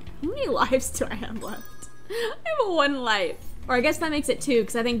 Okay. How many lives do I have left? I have 1 life. Or I guess that makes it 2,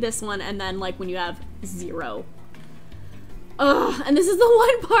 because I think this one and then like when you have 0. Ugh, and this is the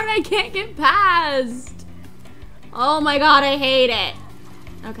one part I can't get past. Oh my god, I hate it.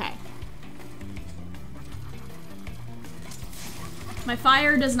 Okay. My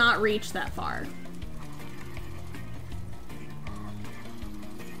fire does not reach that far.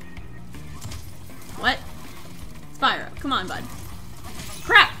 What? Spyro, come on, bud.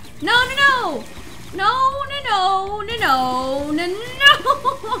 Crap! No, no, no! No, no, no, no, no, no, no!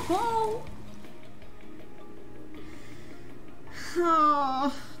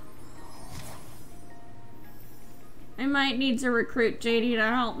 Oh. I might need to recruit JD to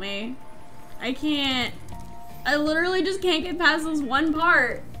help me. I can't. I literally just can't get past this one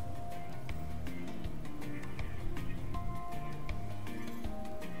part.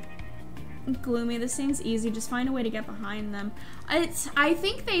 Gloomy, this thing's easy. Just find a way to get behind them. I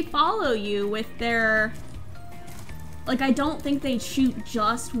think they follow you with their... Like, I don't think they shoot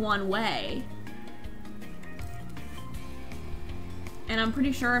just one way. And I'm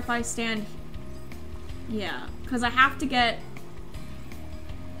pretty sure if I stand... Yeah, because I have to get...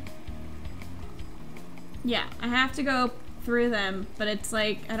 Yeah, I have to go through them, but it's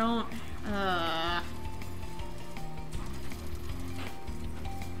like, I don't...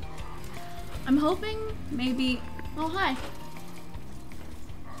 I'm hoping maybe... Oh, hi.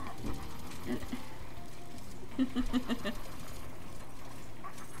 Want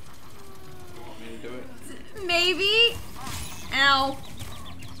me to do it? Maybe. Ow.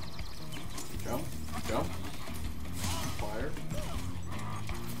 Jump. Jump. Fire.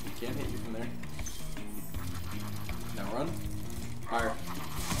 You can't hit you from there. Now run. Fire.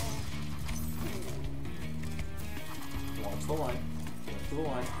 Watch the line. Go to the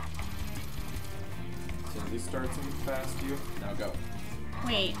line. As soon as he starts to move past you, now go.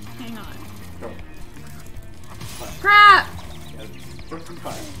 Wait, hang on. Go. Fire. Crap! Yeah, jump and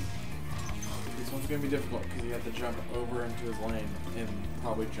fire. This one's gonna be difficult because you have to jump over into his lane and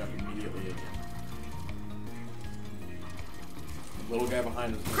probably jump immediately again. The little guy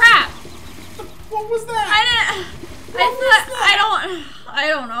behind us. Crap! What was that? I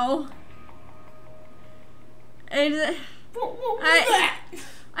don't know. What was that?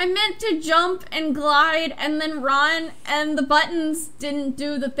 I meant to jump and glide and then run, and the buttons didn't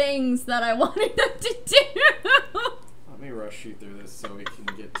do the things that I wanted them to do. Let me rush you through this so we can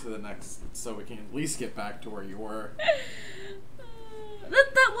get to the next, so we can at least get back to where you were.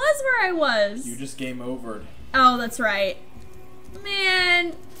 That was where I was. You just game overed. Oh, that's right.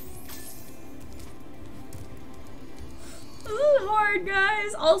 Man. This is hard,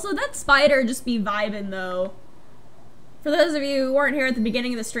 guys. Also, that spider just be vibing, though. For those of you who weren't here at the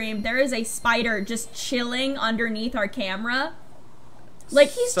beginning of the stream, there is a spider just chilling underneath our camera. Like,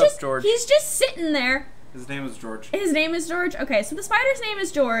 he's just sitting there. His name is George. His name is George? Okay, so the spider's name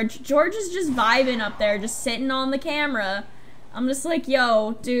is George. George is just vibing up there, just sitting on the camera. I'm just like,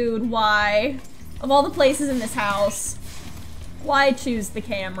 yo, dude, why? Of all the places in this house, why choose the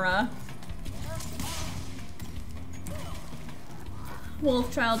camera?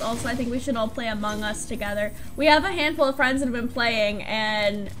 Wolfchild, also, I think we should all play Among Us together. We have a handful of friends that have been playing,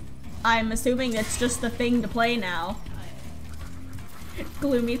 and I'm assuming it's just the thing to play now.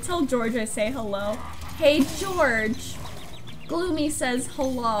 Gloomy, tell George I say hello. Hey, George. Gloomy says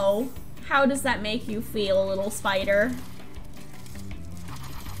hello. How does that make you feel, little spider?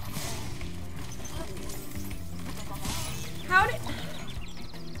 How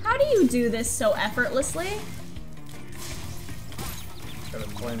do you do this so effortlessly? I've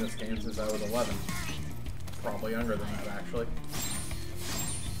been playing this game since I was 11. Probably younger than that, actually.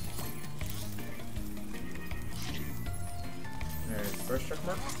 There's the first check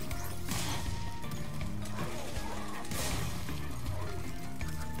mark.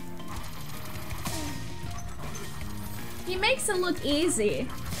 He makes it look easy.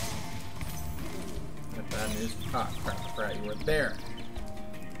 If bad news. Ah, crap, you were there.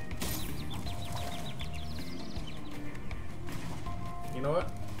 You know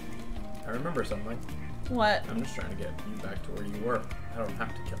what? I remember something. What? I'm just trying to get you back to where you were. I don't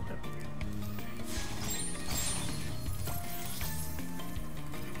have to kill him.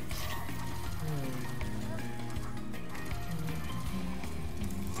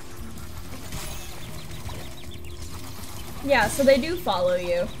 Yeah, so they do follow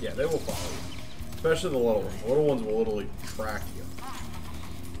you. Yeah, they will follow you. Especially the little ones. The little ones will literally track you.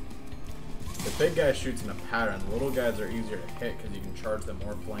 The big guy shoots in a pattern. The little guys are easier to hit because you can charge them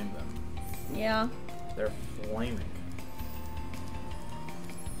or flame them. Yeah. They're flaming.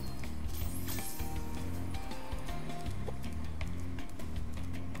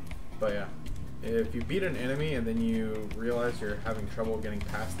 But yeah, if you beat an enemy and then you realize you're having trouble getting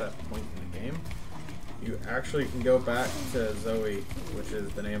past that point in the game, you actually can go back to Zoe, which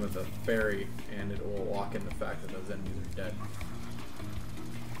is the name of the fairy, and it will lock in the fact that those enemies are dead.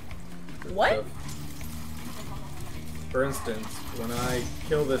 What? So, For instance, when I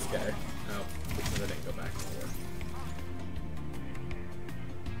kill this guy, oh, because I didn't go back anywhere.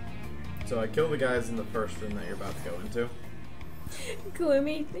 So I kill the guys in the first room that you're about to go into.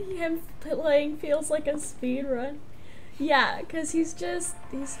 Gloomy, him playing feels like a speed run. Yeah, because he's just.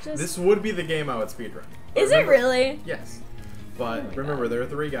 This would be the game I would speedrun. Is it really? Yes. But Oh remember, God. there are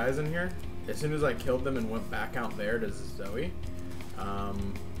 3 guys in here. As soon as I killed them and went back out there to Zoe,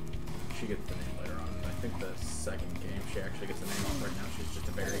 she gets the name later on. I think the second game she actually gets the name. Right now she's just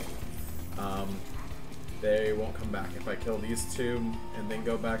a berry. They won't come back. If I kill these 2 and then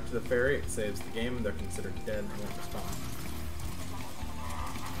go back to the ferry, it saves the game and they're considered dead and they won't respawn.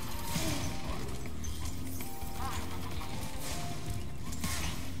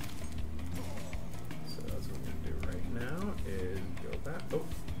 So that's what we're going to do right now is go back. Oh,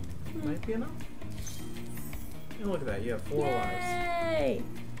 might be enough. And look at that, you have 4 lives. Yay!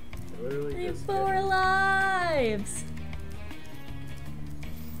 Literally I have just 4 getting- lives!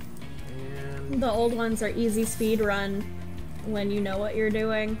 And The old ones are easy speed run when you know what you're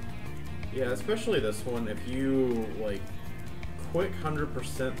doing. yeah, especially this one. If you like quick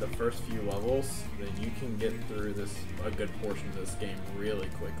 100% the first few levels, then you can get through this a good portion of this game really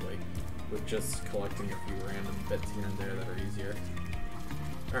quickly with just collecting a few random bits here and there that are easier.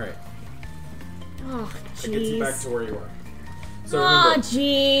 All right, Oh, that gets you back jeez. to where you are. So Oh, remember,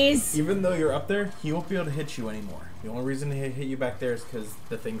 jeez. even though you're up there, he won't be able to hit you anymore. The only reason he hit you back there is because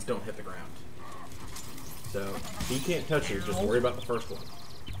the things don't hit the ground. So he can't touch you. Just worry about the first one.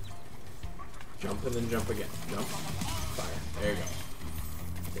 Jump and then jump again. Jump. Fire. There you go.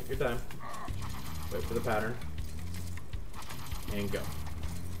 Take your time. Wait for the pattern. And go.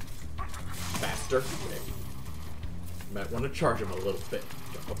 Faster. There. You might want to charge him a little bit.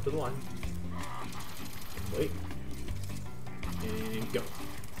 Jump up to the line. Wait. And go.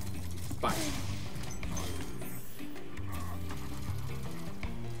 Fire.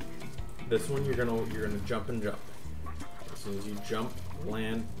 This one you're gonna jump and jump. As soon as you jump,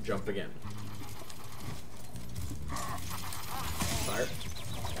 land, jump again. Fire.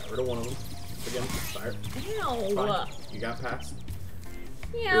 Got rid of one of them. Again, fire. Ew. Fine. You got past.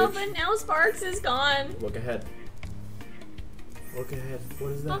 Yeah, Bitch. but now Sparks is gone. Look ahead. Look ahead.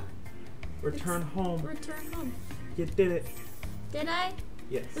 What is that? Huh? Return home. Return home. You did it. Did I?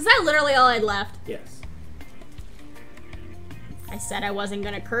 Yes. Is that literally all I'd left? Yes. I said I wasn't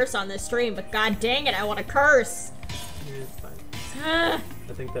gonna curse on this stream, but god dang it, I want to curse. Yeah, it's fine. Huh?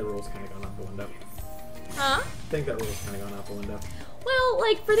 I think that rule's kind of gone out the window. Huh? I think that rule's kind of gone out the window. Well,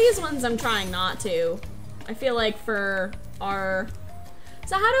 like, for these ones, I'm trying not to. I feel like for our...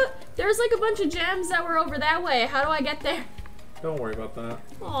 So how do... There's, like, a bunch of gems that were over that way. How do I get there? Don't worry about that.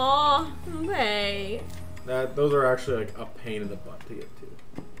 Aw, okay. Those are actually like a pain in the butt to get to.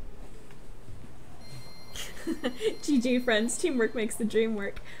 GG, friends. Teamwork makes the dream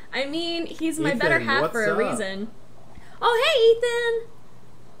work. I mean, he's my better Ethan, half what's for a up? reason. Oh, hey,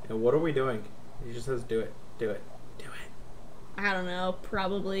 Ethan! And what are we doing? He just says do it. Do it. Do it. I don't know.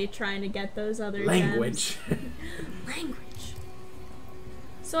 Probably trying to get those other Language. gems. Language.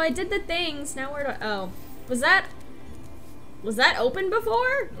 So I did the things. Now where do I... Oh. Was that open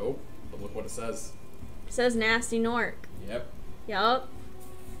before? Nope. But look what it says. It says Nasty Gnorc. Yep. Yup.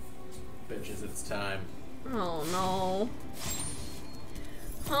 Bitches, it's time. Oh no.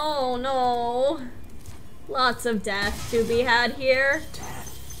 Oh no. Lots of death to be had here.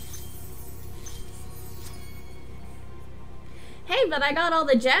 Hey, but I got all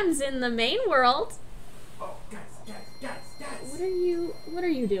the gems in the main world. Oh, guys. What are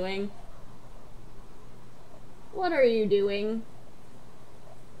you doing? What are you doing?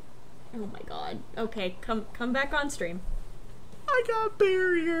 Oh my god. Okay, come back on stream. I got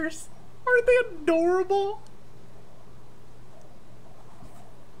barriers. Aren't they adorable?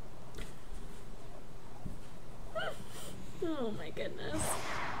 Oh my goodness.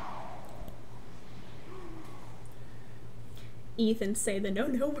 Ethan, say the no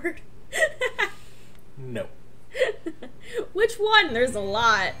word. No. Which one? There's a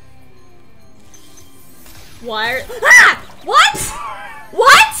lot. Why are... Ah! What?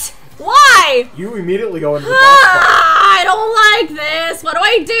 What? Why? You immediately go into the boss fight. Ah, I don't like this. What do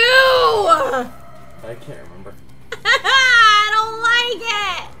I do? I can't remember. I don't like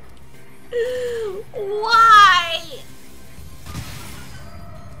it. Why?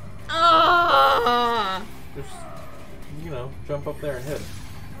 Ah. Just, jump up there and hit.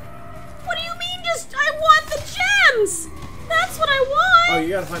 What do you mean just... I want the gems. That's what I Oh, want. you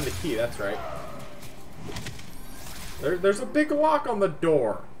gotta find the key. That's right. There's a big lock on the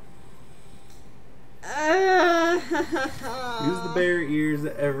door. Use the bear ears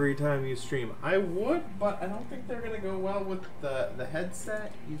every time you stream. I would, but I don't think they're gonna go well with the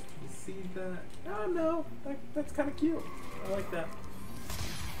headset. You see that? Oh no, that's kind of cute. I like that.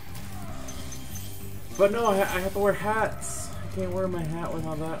 But no, I have to wear hats. I can't wear my hat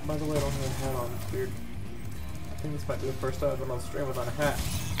without that. By the way, I don't have a hat on. It's weird. I think this might be the first time I've been on stream without a hat.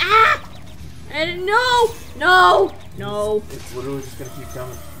 Ah! No! It's literally just gonna keep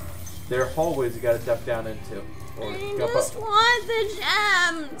coming. There are hallways you gotta duck down into. Or I jump just up. want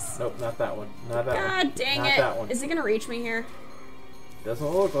the gems! Nope, not that one. Not that one. God dang not it. That one. Is it gonna reach me here? Doesn't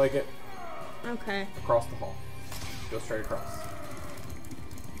look like it. Okay. Across the hall. Go straight across.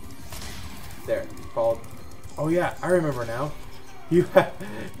 There. Follow. Oh yeah, I remember now. You have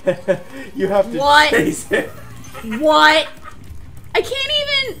you have to chase it. What? I can't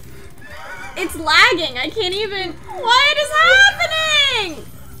even. It's lagging. I can't even. What is happening?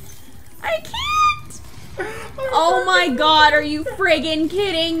 I can't. Oh my god, are you friggin'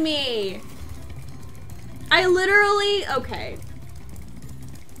 kidding me? I literally. Okay.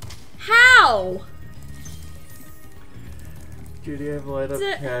 How? Judy, I have light up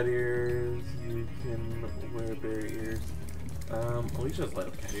cat ears. You can wear bear ears. Alicia's light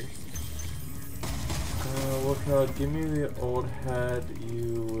up cat ears. Look out, give me the old hat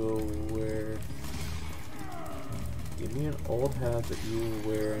you will wear. Give me an old hat that you will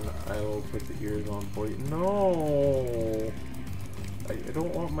wear and I will put the ears on for you. No! I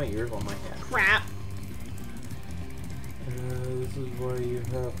don't want my ears on my hat. Crap. This is why you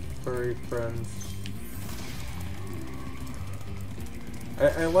have furry friends.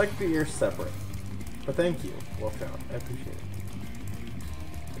 I like the ears separate. But thank you, Wolfhound. I appreciate it.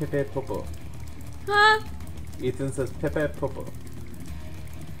 Pepe Popo. Huh? Ethan says Pepe Popo.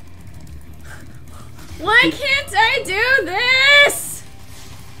 Why can't I do this?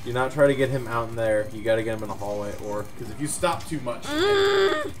 Do not try to get him out in there. You gotta get him in a hallway, or because if you stop too much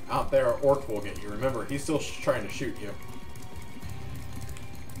out there, Orc will get you. Remember, he's still trying to shoot you.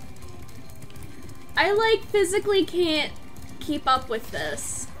 I like physically can't keep up with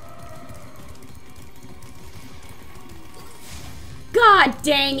this. God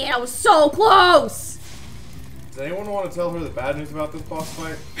dang it, I was so close! Does anyone want to tell her the bad news about this boss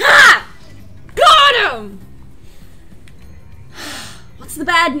fight? Ha! Got him! What's the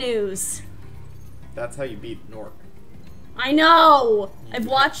bad news? That's how you beat Gnorc. I know! I've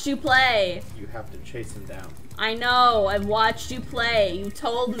watched you play. You have to chase him down. I know, I've watched you play. You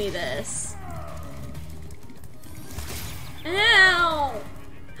told me this. Ow!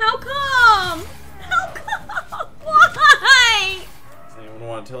 How come? How come? Why? Does anyone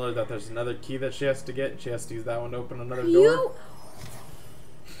want to tell her that there's another key that she has to get? She has to use that one to open another door? You...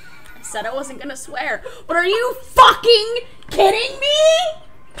 I said I wasn't gonna swear, but are you fucking kidding me?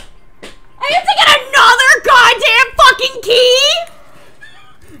 I have to get another goddamn fucking key?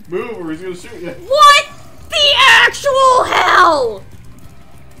 Move or he's gonna shoot you. What the actual hell?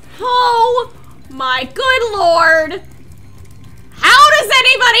 Oh my good lord. How does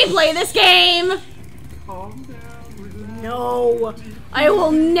anybody play this game? Calm down. No, I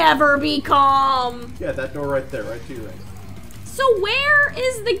will never be calm. Yeah, that door right there, right to your right. So where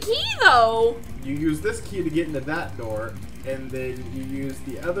is the key though? You use this key to get into that door, and then you use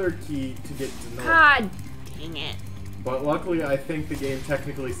the other key to get to North. God dang it. But luckily, I think the game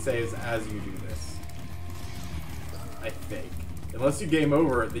technically saves as you do this. I think. Unless you game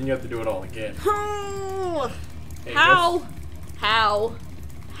over it, then you have to do it all again. Hey, How?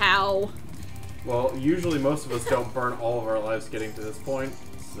 How? Well, usually most of us don't burn all of our lives getting to this point,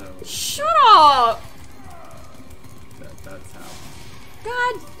 so Shut up! that's how.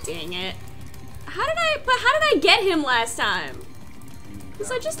 God dang it. How did I get him last time?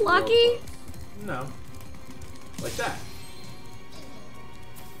 Was I just lucky? No. Like that.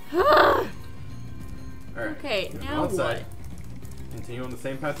 Alright. Okay, now outside. what? Continue on the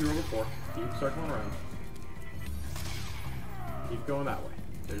same path you were before. Keep circling around. Keep going that way.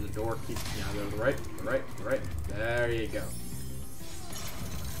 There's a door. Keep go to the right, the right, the right. There you go.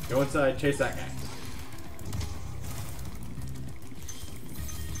 Go inside. Chase that guy.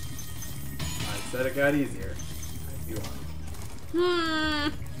 I said it got easier. You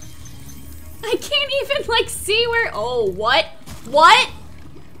are. I can't even like see where. Oh, what? What?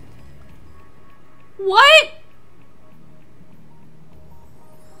 What?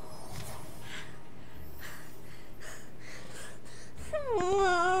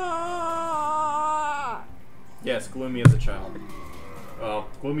 Yes, Gloomy is a child. Well,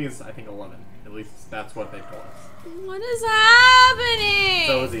 Gloomy is, I think, 11. At least that's what they told us. What is happening?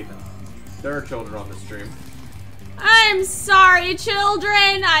 So is Ethan. There are children on the stream. I'm sorry,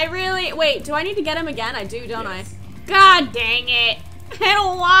 children. I really... Wait, do I need to get him again? I do, don't Yes. I? God dang it. I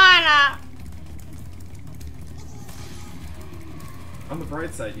don't wanna. On the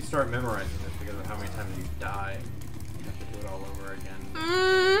bright side, you start memorizing this because of how many times you die. You have to do it all over again.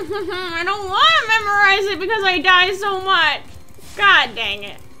 I don't want to memorize it because I die so much. God dang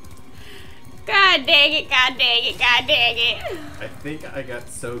it. God dang it, god dang it, god dang it. I think I got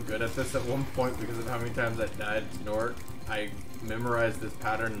so good at this at one point because of how many times I died to Gnorc. I memorized this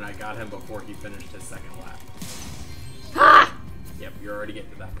pattern and I got him before he finished his second lap. Ah! Yep, you're already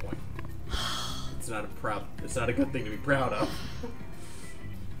getting to that point. It's not a good thing to be proud of.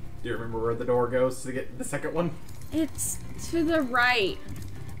 Do you remember where the door goes to get the second one? It's to the right.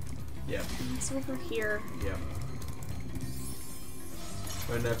 Yep. It's over here. Yep.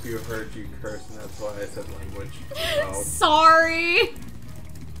 My nephew heard you curse and that's why I said language. Oh. Sorry.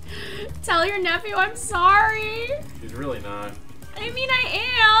 Tell your nephew I'm sorry. She's really not. I mean,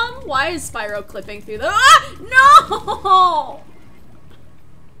 I am. Why is Spyro clipping through the... Ah! No!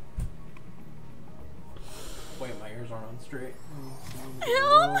 Wait, my ears aren't on straight.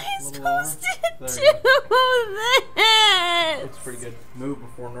 How am I supposed to There do you this? Looks pretty good. Move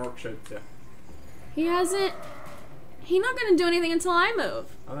before Gnorc shoots you. He hasn't... He's not gonna do anything until I move.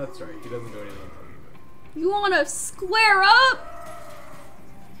 Oh, that's right. He doesn't do anything until you move. You wanna square up?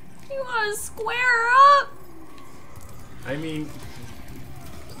 You wanna square up? I mean,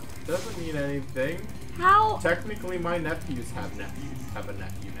 doesn't mean anything. How? Technically, my nephews have a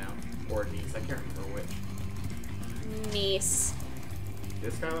nephew now. Or a niece. I can't remember which. Niece.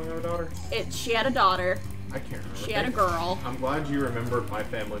 Does Skylar have a daughter? She had a daughter. I can't remember. She had a girl. I'm glad you remembered my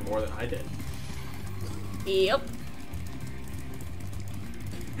family more than I did. Yep.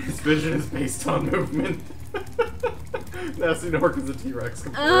 His vision is based on movement. Nasty Gnorc is a T-Rex.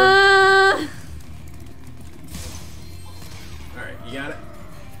 Alright, you got it?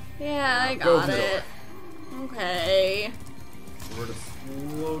 yeah, I Go got for the it. Okay. We're to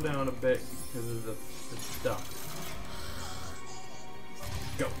slow down a bit because of the stuff.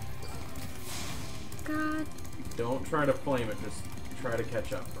 Go. God. Don't try to flame it, just try to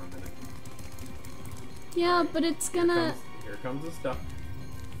catch up for a minute. Yeah, but it's gonna... Here comes the stuff.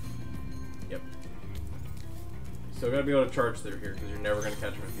 Yep. Still gotta be able to charge through here because you're never gonna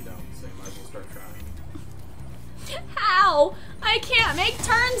catch him if you don't, so you might as well start trying. How? I can't make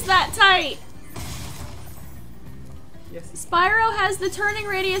turns that tight! Yes. Spyro has the turning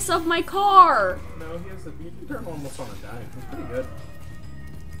radius of my car! No, he can turn almost on a dime. He's pretty good.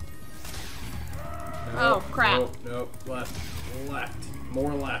 Oh, crap. Nope, nope. Left. Left.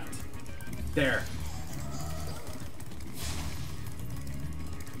 More left. There.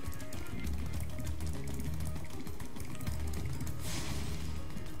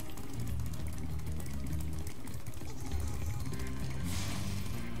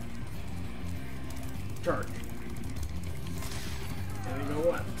 Charge. And then go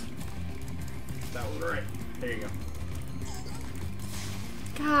left. That was right. There you go.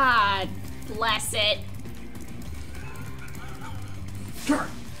 God bless it. Charge!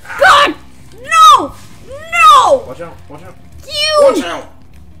 God! No! No! Watch out! Watch out! You! Watch out!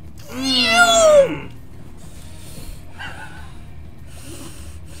 You!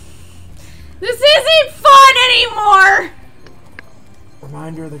 This isn't fun anymore!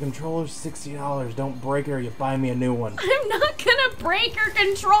 Reminder, the controller's $60. Don't break it or you buy me a new one. I'm not gonna break your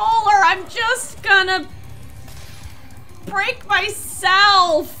controller. I'm just gonna break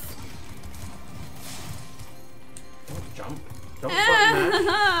myself. Don't jump. Don't button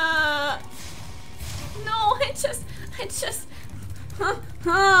mash. No, I just.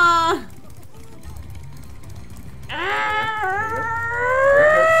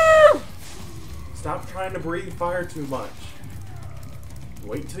 Stop trying to breathe fire too much.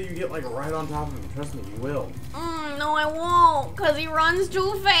 Wait till you get like right on top of him. Trust me, you will. No, I won't, cause he runs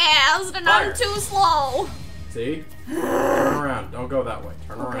too fast and Fire. I'm too slow. See? Turn around. Don't go that way.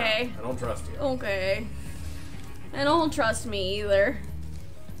 Turn Okay. around. I don't trust you. Okay. I don't trust me either.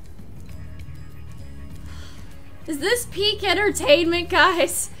 Is this peak entertainment,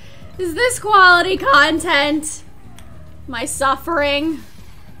 guys? Is this quality content? My suffering?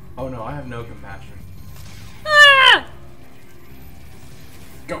 Oh no, I have no compassion. Ah!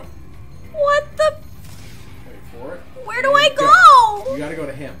 Go. What the? Wait for it. Where do I go? You gotta go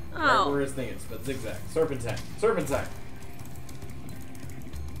to him. Right Oh. where his thing is, but zigzag. Serpentine. Serpentine.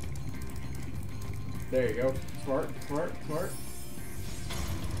 There you go. Smart, smart, smart.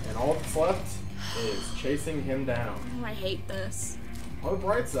 And all that's left is chasing him down. Oh, I hate this. On the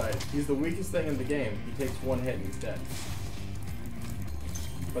bright side, he's the weakest thing in the game. He takes one hit and he's dead.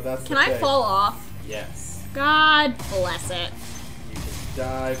 But that's Can the I thing. fall off? Yes. God bless it. You can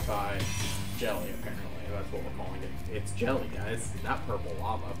die by jelly, apparently. That's what we're calling it. It's jelly, guys. Not purple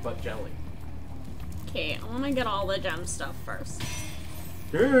lava, but jelly. Okay, I want to get all the gem stuff first.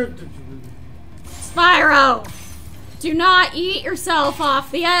 Spyro! Do not eat yourself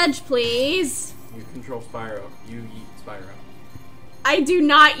off the edge, please. You control Spyro. You eat Spyro. I do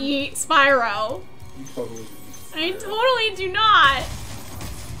not eat Spyro. You totally eat Spyro. I totally do not.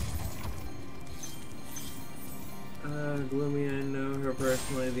 Gloomy, I know her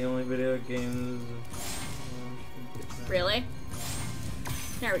personally. The only video games. Really?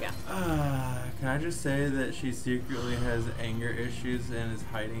 There we go. Can I just say that she secretly has anger issues and is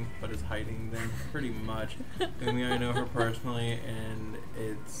hiding, but is hiding them pretty much. Gloomy, I know her personally, and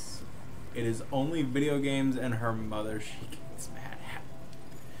it is only video games and her mother she gets mad at.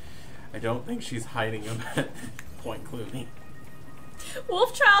 I don't think she's hiding them at this point, Gloomy.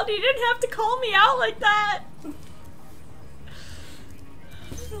 Wolfchild, you didn't have to call me out like that.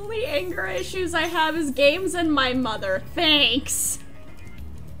 The only anger issues I have is games and my mother. Thanks.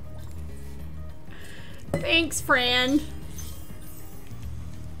 Thanks, friend.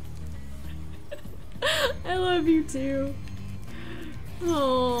 I love you too.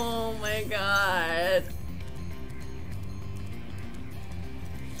 Oh my god.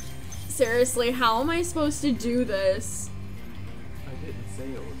 Seriously, how am I supposed to do this? I didn't say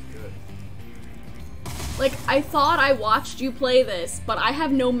it was good. Like, I thought I watched you play this, but I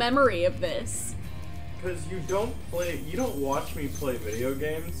have no memory of this. Because you don't watch me play video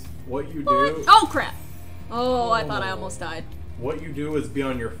games. What you What? do... Oh, crap. Oh, I thought I almost died. What you do is be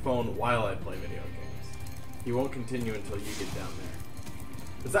on your phone while I play video games. You won't continue until you get down there.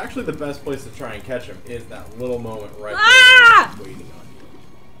 It's actually the best place to try and catch him, is that little moment right there he's waiting on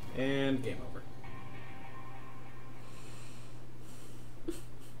you. And game over.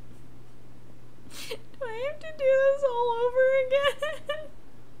 Do I have to do this all over again?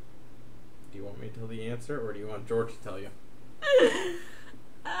 Do you want me to tell the answer, or do you want George to tell you?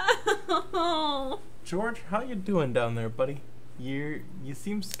 Oh. George, how you doing down there, buddy? You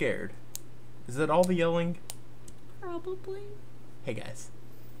seem scared. Is it all the yelling? Probably. Hey guys.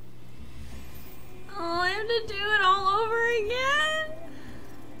 Oh, I have to do it all over again?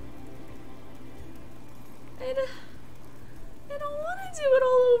 I don't want to do it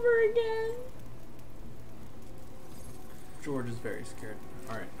all over again. George is very scared.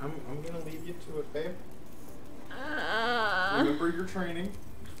 Alright, I'm gonna leave you to it, babe. Remember your training.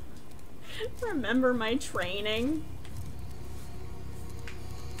 Remember my training.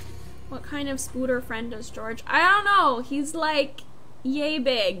 What kind of scooter friend is George? I don't know. He's like yay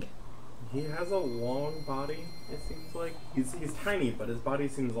big. He has a long body, it seems like. He's tiny, but his body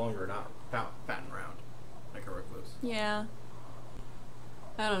seems longer, not fat and round, like a recluse. Yeah.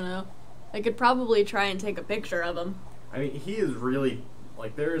 I don't know. I could probably try and take a picture of him. I mean, he is really,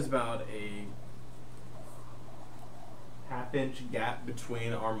 like, there is about a half-inch gap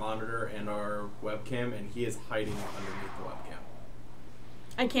between our monitor and our webcam, and he is hiding underneath the webcam.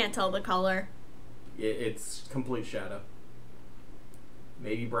 I can't tell the color. It's complete shadow.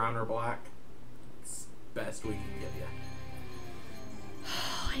 Maybe brown or black. It's best we can give you.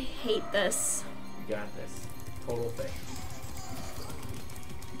 I hate this. You got this. Total thing.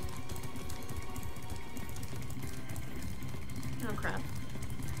 Oh crap.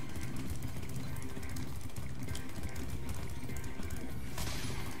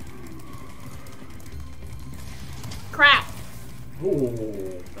 Crap! Ooh,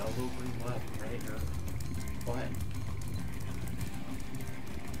 elbow bring left, right? Or what?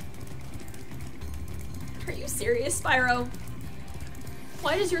 Are you serious, Spyro?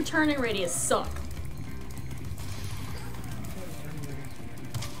 Why does your turning radius suck?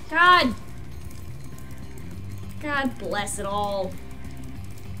 God! God bless it all.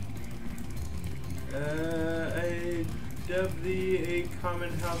 I dub thee a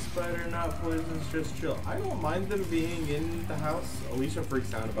common house spider, not poisonous, just chill. I don't mind them being in the house. Alicia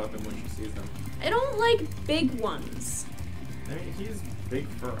freaks out about them when she sees them. I don't like big ones. I mean, he's big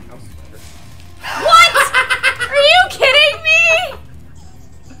for a house spider. What? Are you kidding me?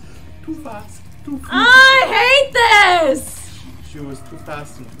 Too fast, too furious. I hate this! She was too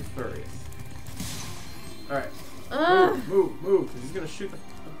fast and too furious. Alright. Ugh. Move. He's gonna shoot the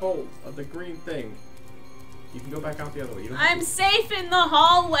bolt of the green thing. You can go back out the other way. You don't have I'm safe in the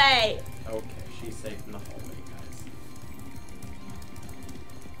hallway. to... Okay, she's safe in the hallway, guys.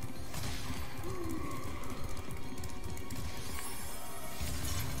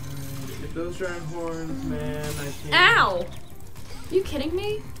 Get those giant horns, man. I think. Ow! You kidding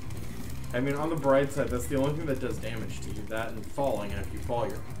me? I mean, on the bright side, that's the only thing that does damage to you. That and falling, and if you fall,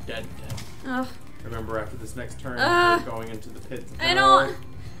 you're dead. Ugh. Remember, after this next turn, we're going into the pits of hell.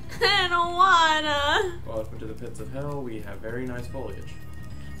 I don't wanna. Welcome to the pits of hell. We have very nice foliage.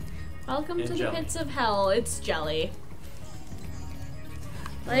 Welcome And to jelly. the pits of hell. It's jelly.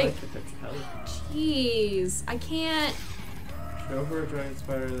 I Like, the pits of hell. jeez, I can't. Show her a giant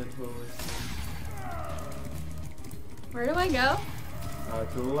spider that totally. Where do I go?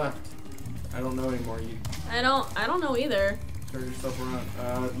 To the left. I don't know anymore. You I don't know either. turn yourself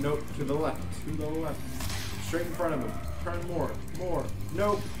around. Nope. To the left. To the left. Straight in front of him. Turn more. More.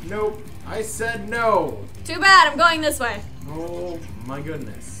 Nope. Nope. I said no. Too bad. I'm going this way. Oh my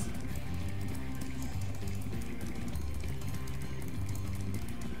goodness.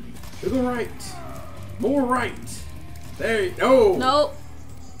 To the right. More right. There you go. Nope.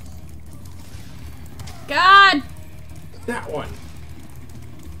 God. That one.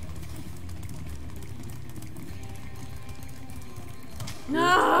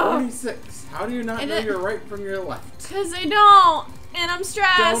 No. 26. How do you not And know it- your right from your left? Cause I don't. And I'm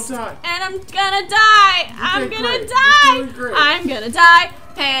stressed. Don't die. And I'm gonna die. I'm did gonna great. die. You're doing great. I'm gonna die.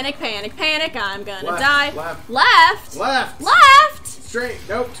 Panic, panic, panic. I'm gonna Left, die. left. Left. Left. Left. Straight.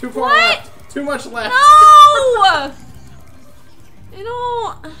 Nope. Too far What? left. Too much left. No. I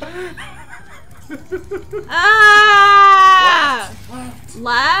don't. Ah. Left.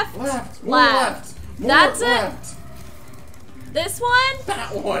 Left. Left. More Left. left. More That's it. left. This one.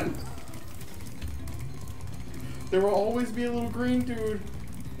 That one. There will always be a little green dude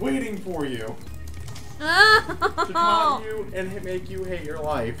waiting for you to taunt Oh. you and make you hate your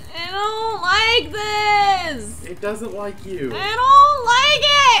life. I don't like this. It doesn't like you. I don't like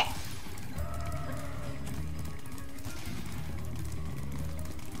it.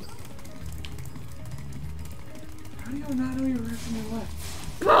 How do you not know your right from your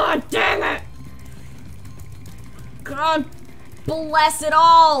left? God dang it. God bless it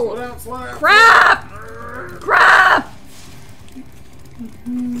all. Slow down, slow down. Crap. Crap.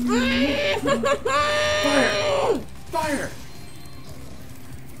 Fire!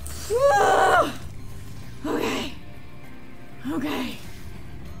 Fire! Okay. Okay.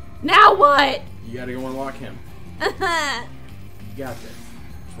 Now what? You gotta go unlock him. You got this.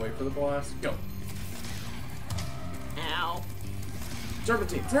 Just wait for the blast. Go. Ow.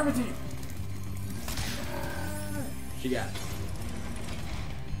 Serpentine! Serpentine! She got it.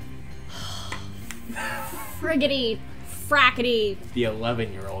 Friggity. Frackety. The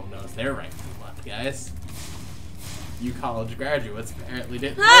 11-year-old knows their right from left, guys. You college graduates apparently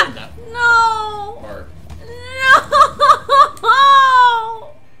didn't learn that No. part. No.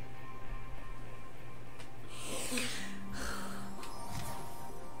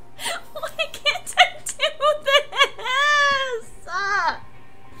 Why can't I do this?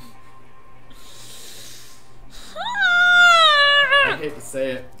 I hate to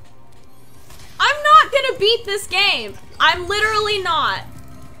say it. I'm not gonna beat this game. I'm literally not.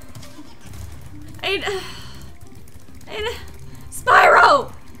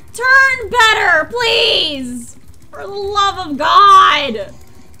 Spyro, turn better, please. For the love of God.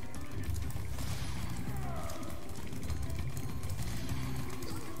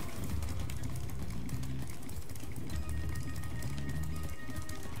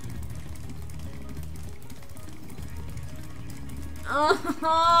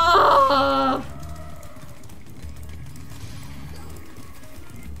 Oh.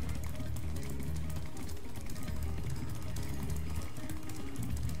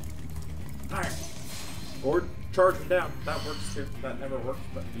 Alright. Or charge him down. That works too. That never worked,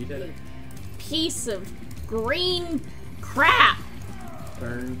 but you did it. Piece of green crap.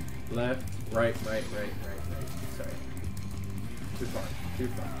 Turn left, right. Sorry. Too far. Too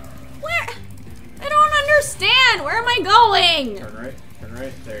far. Where? I don't understand. Where am I going? Turn right. Turn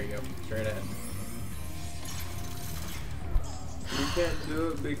right. There you go. Straight ahead. You can't do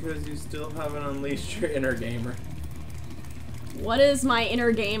it because you still haven't unleashed your inner gamer. What is my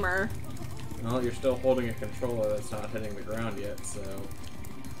inner gamer? Well, you're still holding a controller that's not hitting the ground yet, so...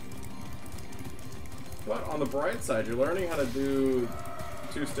 But on the bright side, you're learning how to do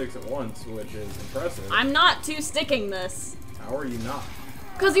 2 sticks at once, which is impressive. I'm not two-sticking this. How are you not?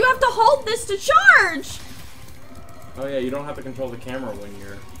 Because you have to hold this to charge. Oh yeah, you don't have to control the camera when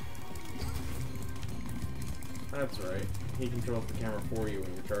you're... That's right. He controls the camera for you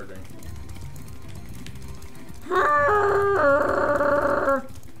when you're charging.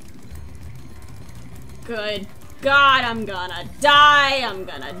 Good God, I'm gonna die. I'm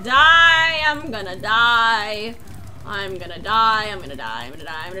gonna die. I'm gonna die. I'm gonna die. I'm gonna die. I'm gonna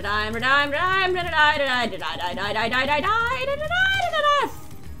die. I'm gonna die. I'm gonna die. I'm gonna die. I'm gonna die.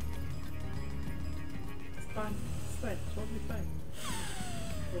 It's fine. It's fine. It's totally fine.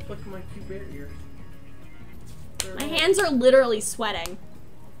 Reflect my cute bear ears. My hands are literally sweating.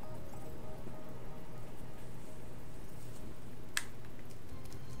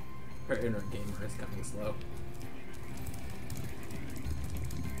 Her inner gamer is coming slow.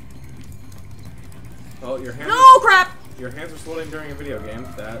 Oh, your hands. No crap! Your hands are sweating during a video game.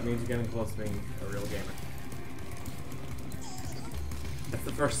 That means you're getting close to being a real gamer. That's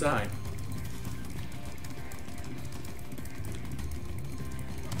the first sign.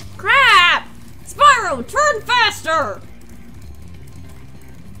 Crap! Spyro, turn faster!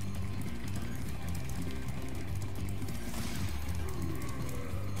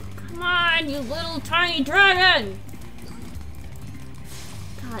 Come on, you little tiny dragon!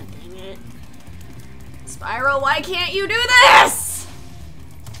 God dang it. Spyro, why can't you do this?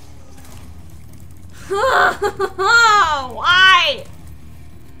 Why?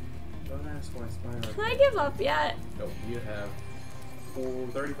 Don't ask why Spyro. Can I give up yet? Nope, you have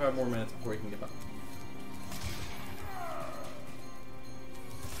 35 more minutes before you can give up.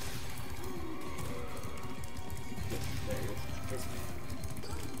 There you go.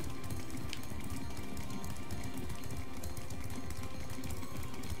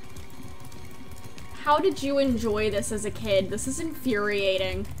 How did you enjoy this as a kid? This is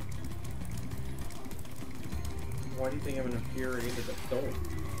infuriating. Why do you think I'm an infuriated adult?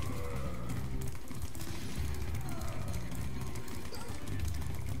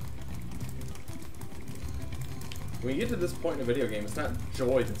 When you get to this point in a video game, it's not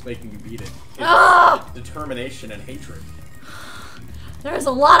joy that's making you beat it. It's determination and hatred. There's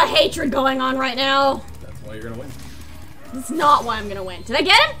a lot of hatred going on right now. That's why you're gonna win. That's not why I'm gonna win. Did I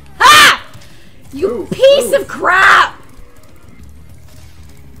get him? Ha! You piece of crap!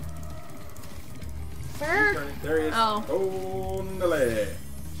 Where? There he is. Oh. Ondale.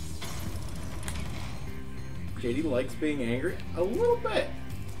 JD likes being angry a little bit.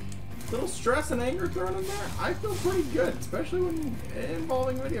 Little stress and anger thrown in there. I feel pretty good, especially when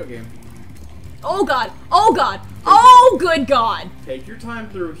involving a video game. Oh god! Oh god! Oh good god! Take your time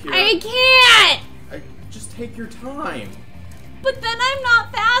through here. I can't! Just take your time. But then I'm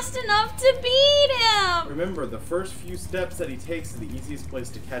not fast enough to beat him! Remember, the first few steps that he takes is the easiest place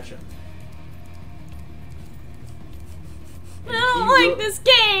to catch him. I don't like this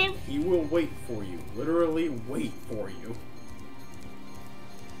game! He will wait for you. Literally wait for you.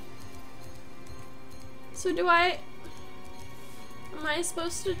 So am I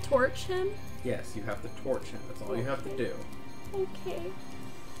supposed to torch him? Yes, you have to torch him. That's all you have to do. Okay.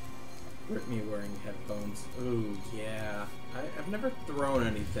 Brittany wearing headphones. Ooh, yeah. I've never thrown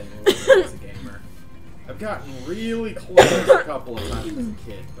anything as a gamer. I've gotten really close a couple of times as a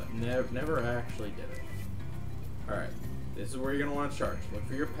kid, but never actually did it. Alright, this is where you're going to want to charge. Look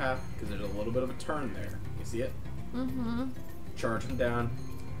for your path, because there's a little bit of a turn there. You see it? Mm-hmm. Charge him down,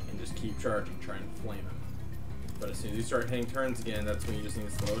 and just keep charging, trying to flame him. But as soon as you start hitting turns again, that's when you just need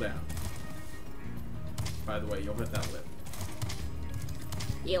to slow down. By the way, you'll hit that lip.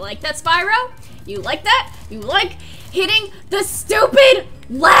 You like that, Spyro? You like that? You like hitting the stupid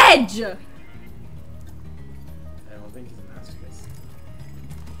ledge! I don't think he's a masochist.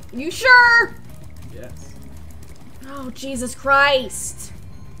 You sure? Yes. Oh, Jesus Christ.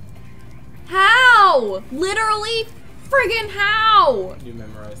 How? Literally friggin' how? You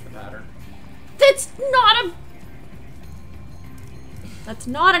memorize the pattern. That's not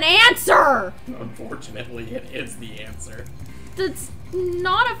an answer! Unfortunately, it is the answer. That's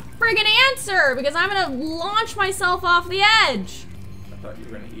not a friggin' answer, because I'm gonna launch myself off the edge. I thought you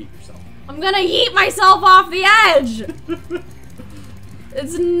were gonna eat yourself. I'm gonna yeet myself off the edge!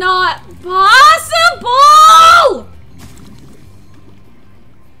 It's not possible!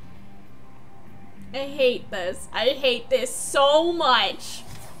 I hate this. I hate this so much.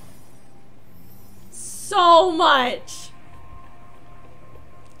 So much.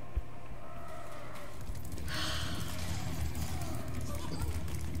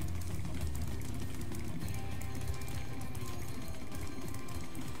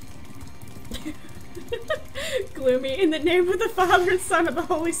 Gloomy, in the name of the Father and Son and the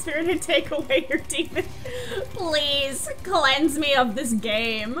Holy Spirit, I take away your demon. Please, cleanse me of this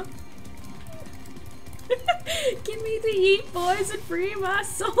game. Give me the yeet, boys, and free my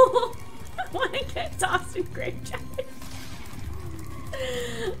soul. I want to get tossed in graveyard.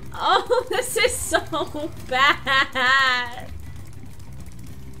 Oh, this is so bad.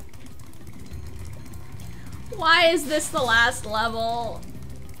 Why is this the last level?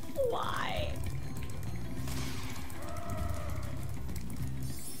 Why?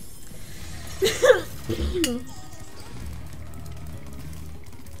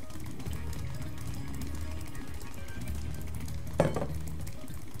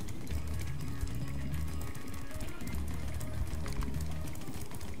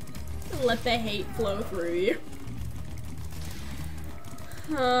 Let the hate flow through you.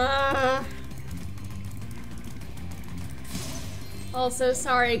 Also,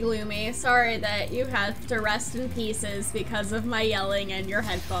 sorry, Gloomy. Sorry that you have to rest in pieces because of my yelling and your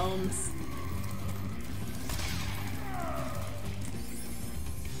headphones.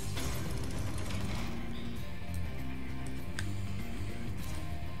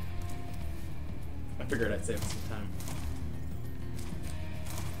 I figured I'd save some time.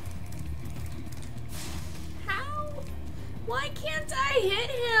 How? Why can't I hit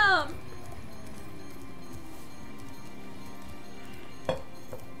him?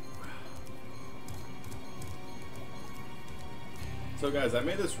 So guys, I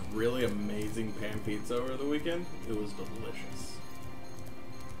made this really amazing pan pizza over the weekend. It was delicious.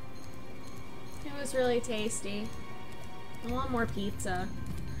 It was really tasty. I want more pizza.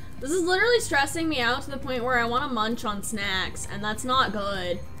 This is literally stressing me out to the point where I want to munch on snacks, and that's not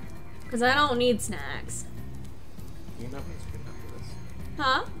good. Because I don't need snacks. You can have ice cream after this.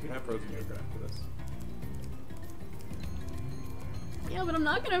 Huh? You can have frozen yogurt after this. Yeah, but I'm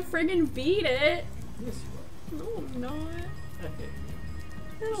not gonna friggin' beat it. Yes, you No, I'm not. are. I hate you.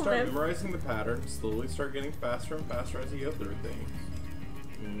 I don't Start have- memorizing the pattern, slowly start getting faster and faster as you go through things.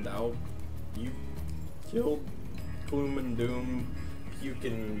 And now you killed Gloom and Doom,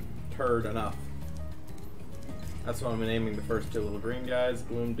 puking turd enough. That's why I'm naming the first two little green guys,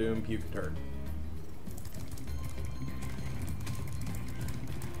 Gloom, Doom, Puke, and Turd.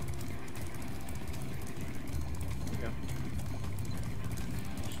 Okay.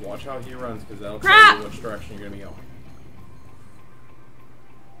 Just watch how he runs, because that'll tell you which direction you're going to be going.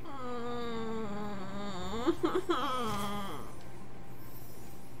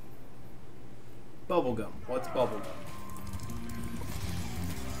 Bubblegum. What's bubblegum?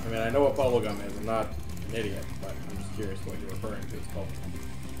 I mean, I know what bubblegum is. I'm not an idiot, but I'm just curious what you're referring to as bubblegum.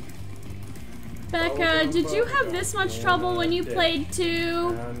 Becca, Bubblegum, did you have bubblegum. this much Yeah, trouble when you I did. played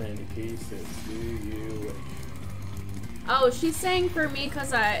 2? How many pieces do you wish? Oh, she's saying for me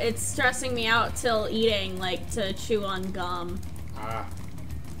because it's stressing me out till eating, like to chew on gum. Ah.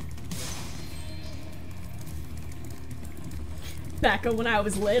 Becca, when I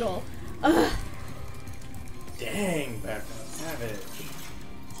was little. Ugh. Dang, Becca. Savage.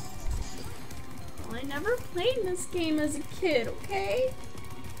 Well, I never played this game as a kid, okay?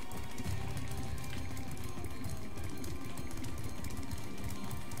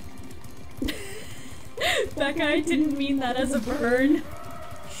 Becca, I didn't mean that as a burn.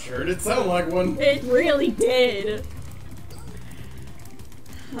 Sure did sound like one. It really did.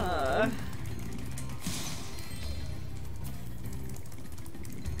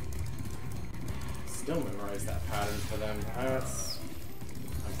 Still memorize that pattern for them. That's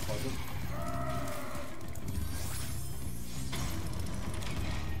unpleasant.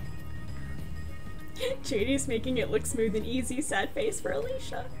 JD's making it look smooth and easy. Sad face for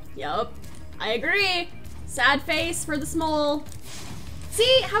Alicia. Yup. I agree. Sad face for the small.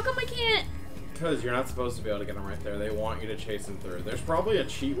 See? How come I can't? Because you're not supposed to be able to get them right there. They want you to chase them through. There's probably a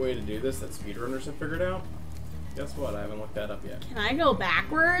cheat way to do this that speedrunners have figured out. Guess what? I haven't looked that up yet. Can I go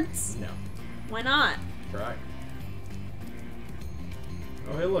backwards? No. Why not? Try.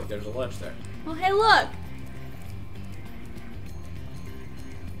 Oh, hey, look. There's a ledge there. Oh, hey, look.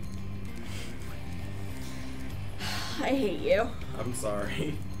 I hate you. I'm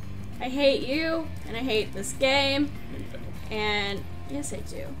sorry. I hate you, and I hate this game, No, you don't. and yes, I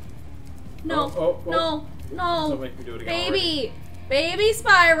do. No, Oh, no, no, Don't make me do it again baby, baby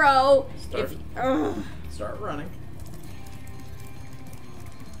Spyro. Start. Ugh. Start running.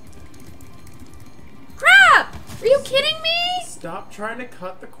 Crap! Are you kidding me? Stop trying to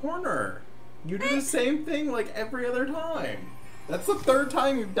cut the corner. You do the same thing like every other time. That's the third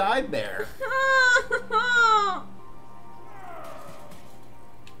time you've died there. I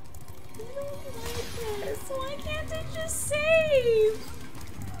don't like this. Why can't I just save?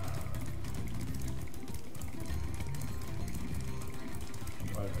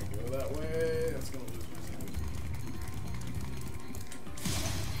 Why did I go that way? That's gonna lose my time.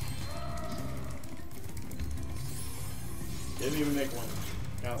 Didn't even make one.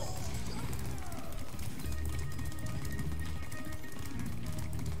 No.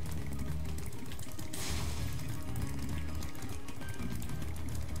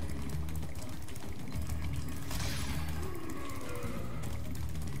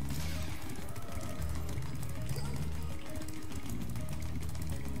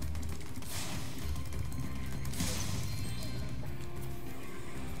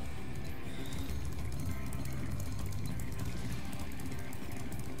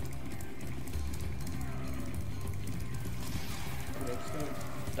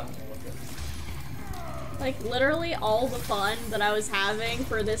 good. Like, literally all the fun that I was having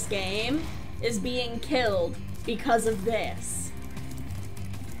for this game is being killed because of this.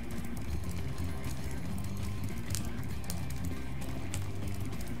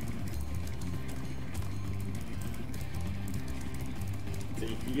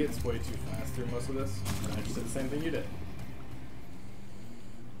 See, he gets way too fast through most of this, and I just did the same thing you did.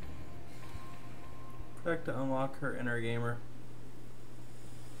 Correct to unlock her inner gamer.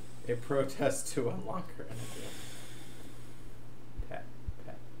 A protest to unlock her inner gamer. Pat,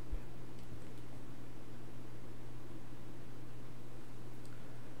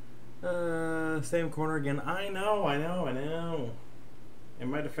 pat. Same corner again. I know.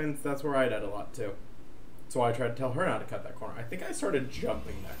 In my defense, that's where I died a lot too. So I tried to tell her not to cut that corner. I think I started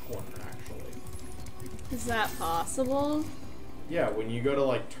jumping that corner actually. Is that possible? Yeah, when you go to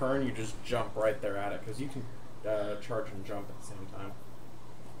like turn, you just jump right there at it because you can charge and jump at the same time.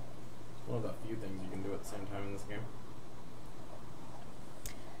 It's one of the few things you can do at the same time in this game.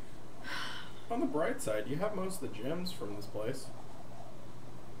 On the bright side, you have most of the gems from this place.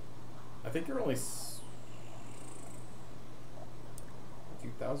 I think you're only a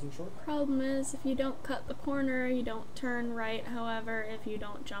few thousand short. Problem is, if you don't cut the corner, you don't turn right. However, if you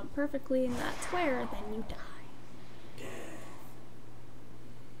don't jump perfectly in that square, then you die.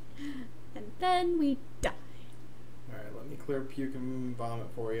 And then we die. Alright, let me clear puke and vomit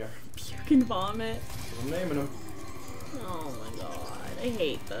for you. Puke and vomit. I'm naming them. Oh my god, I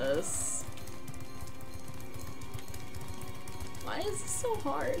hate this. Why is this so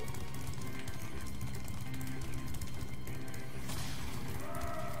hard?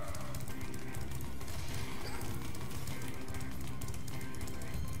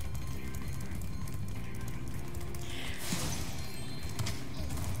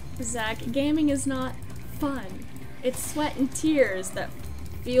 Zach, gaming is not fun. It's sweat and tears that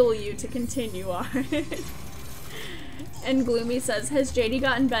fuel you to continue on. And Gloomy says, has JD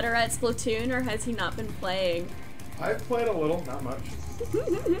gotten better at Splatoon or has he not been playing? I've played a little, not much.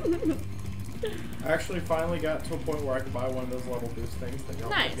 I actually finally got to a point where I could buy one of those level boost things that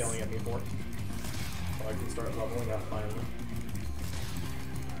y'all keep yelling at me for. So I can start leveling up finally.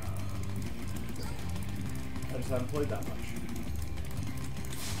 I just haven't played that much.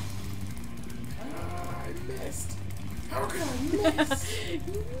 I missed. How could I miss?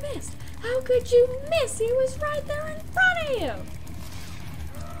 You missed. How could you miss? He was right there in front of you.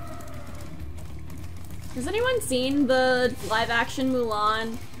 Has anyone seen the live-action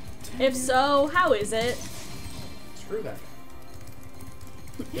Mulan? If so, how is it? Screw that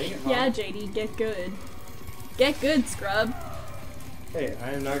guy. Dang it, Yeah, Mom. JD, get good. Get good, scrub. Hey,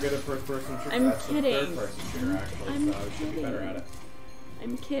 I am not good at first-person shooter. I'm That's kidding. a third-person shooter, actually, I'm so I should be better at it.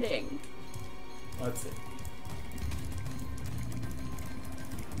 I'm kidding. Let's see.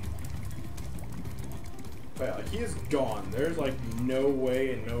 But yeah, like, he is gone. There's like no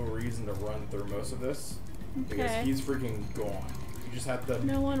way and no reason to run through most of this. Because Okay. he's freaking gone. You just have to...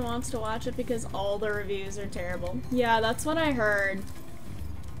 No one wants to watch it because all the reviews are terrible. Yeah, that's what I heard.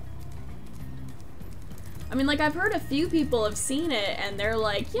 I mean, like, I've heard a few people have seen it and they're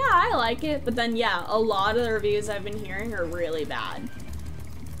like, yeah, I like it. But then, yeah, a lot of the reviews I've been hearing are really bad.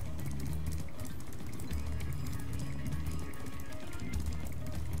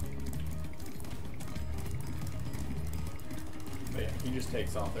 But yeah, he just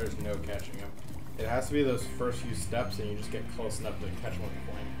takes off. There's no catching him. It has to be those first few steps and you just get close enough to catch him with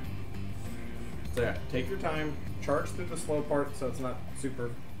the flame. So yeah, take your time. Charge through the slow part so it's not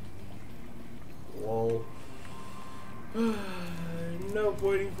super... Lol. Nope,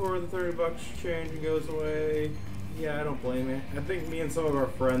 waiting for the $30 change and goes away. Yeah, I don't blame you. I think me and some of our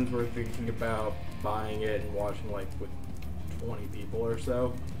friends were thinking about buying it and watching like with 20 people or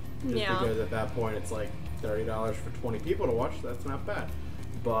so. Just Yeah. because at that point it's like $30 for 20 people to watch. That's not bad.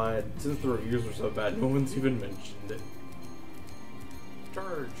 But since the reviews were so bad, no one's even mentioned it.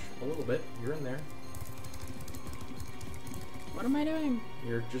 Charge a little bit. You're in there. What am I doing?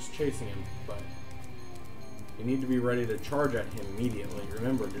 You're just chasing him, but you need to be ready to charge at him immediately.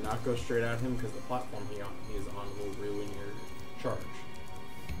 Remember, do not go straight at him because the platform he is on will ruin your charge.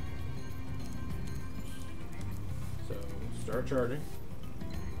 So, start charging.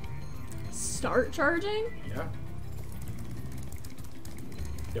 Start charging? Yeah.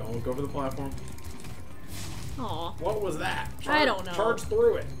 Don't go for the platform. Aw. What was that? I don't know. Charge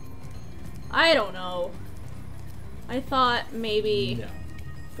through it. I don't know. I thought maybe... No.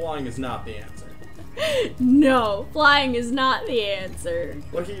 Flying is not the answer. No, flying is not the answer.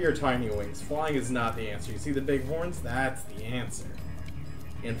 Look at your tiny wings. Flying is not the answer. You see the big horns? That's the answer.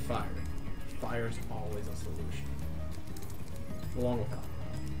 And fire. Fire is always a solution. Along with that.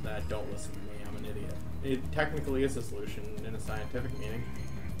 that don't listen to me. I'm an idiot. It technically is a solution in a scientific meaning.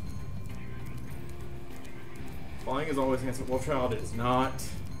 Flying is always the answer. Wolfchild, it is not.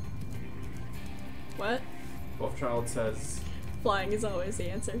 What? Wolfchild says, Flying is always the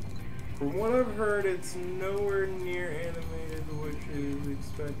answer. from what I've heard, it's nowhere near animated, which is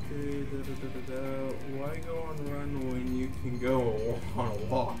expected. Why go on run when you can go on a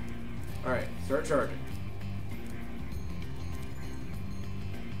walk? Alright, start charging.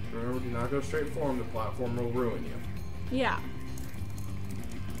 Remember, do not go straight for him. The platform will ruin you. Yeah.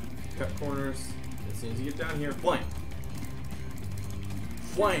 Cut corners. As soon as you get down here, flame.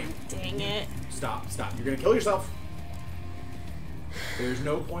 Flame. Dang it. Stop, stop. You're gonna kill yourself. There's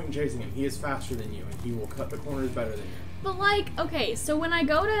no point in chasing him. He is faster than you, and he will cut the corners better than you. But like, okay, so when I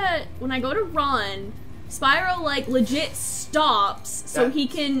go to run, Spyro like legit stops so he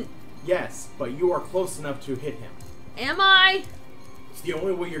can. Yes, but you are close enough to hit him. Am I? It's the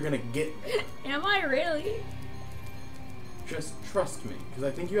only way you're gonna get there. Am I really? Just trust me, because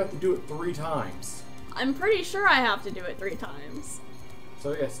I think you have to do it 3 times. I'm pretty sure I have to do it 3 times.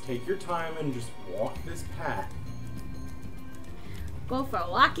 So yes, take your time and just walk this path. Go for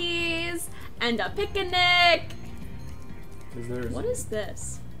Luckies and a picnic. Because What is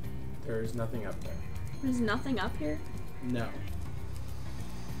this? there is nothing up there. There's nothing up here? No.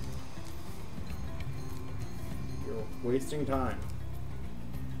 You're wasting time.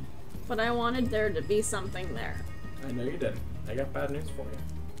 But I wanted there to be something there. I know you did. I got bad news for you.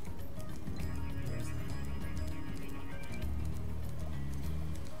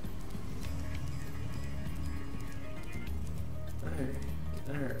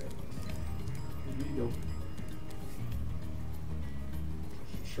 Alright. Here you go.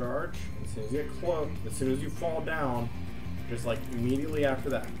 Charge. As soon as you get close, as soon as you fall down, just like immediately after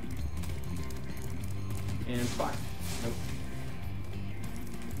that. And fire. Nope.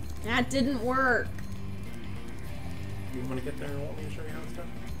 That didn't work. You want to get there and let me show you how it's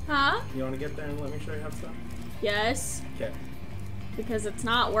done? Huh? You want to get there and let me show you how it's done? Yes. Okay. Because it's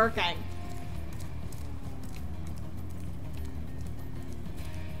not working.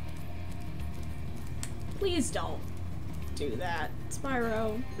 Please don't do that,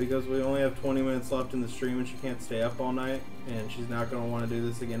 Spyro. Because we only have 20 minutes left in the stream and she can't stay up all night, and she's not going to want to do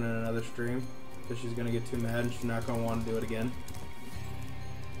this again in another stream because she's going to get too mad and she's not going to want to do it again.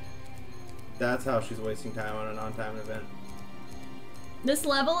 That's how she's wasting time on an on-time event. This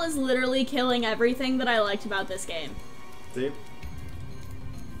level is literally killing everything that I liked about this game. See?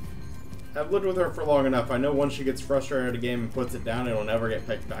 I've lived with her for long enough. I know once she gets frustrated at a game and puts it down, it'll never get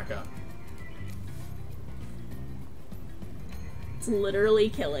picked back up. It's literally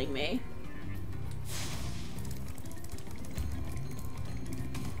killing me.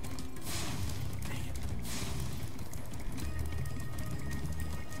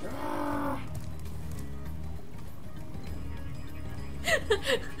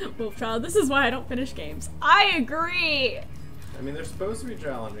 Wolfchild, this is why I don't finish games. I agree! I mean, they're supposed to be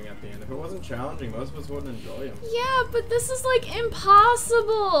challenging at the end. If it wasn't challenging, most of us wouldn't enjoy them. Yeah, but this is like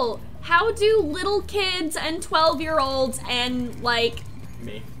impossible! How do little kids and 12-year-olds and like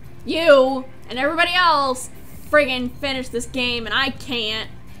Me. you and everybody else friggin' finish this game and I can't?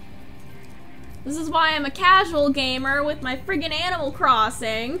 This is why I'm a casual gamer with my friggin' Animal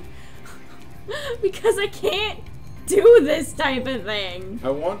Crossing. Because I can't do this type of thing. I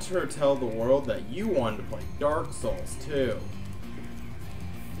want her to tell the world that you wanted to play Dark Souls too.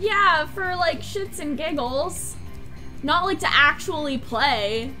 Yeah, for like shits and giggles. Not like to actually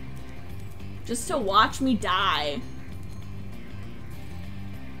play. Just to watch me die.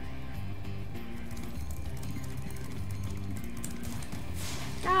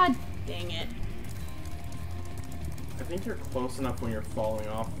 God dang it. I think you're close enough when you're falling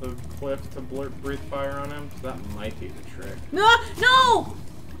off the cliff to breathe fire on him, so that might be the trick. No! No!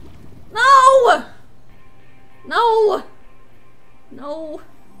 No! No! No.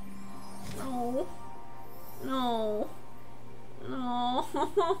 No. No. No.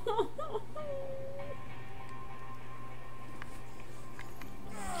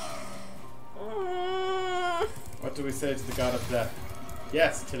 What do we say to the god of death?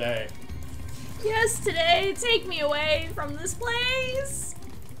 Yes, today. Yes, today, take me away from this place.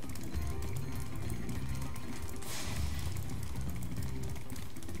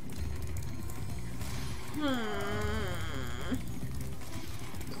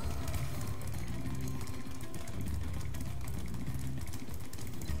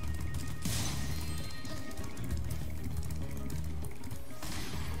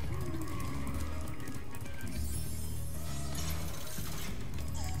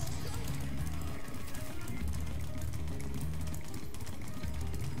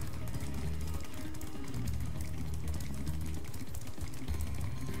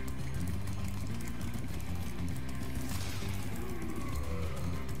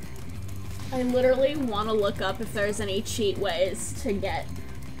 I literally want to look up if there's any cheat ways to get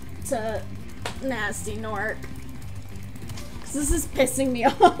to Nasty Gnorc. Because this is pissing me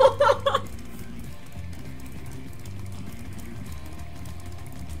off.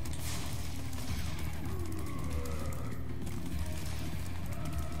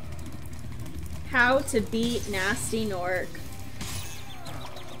 How to beat Nasty Gnorc.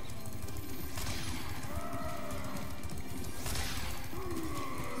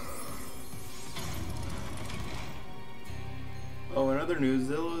 Oh, in other news,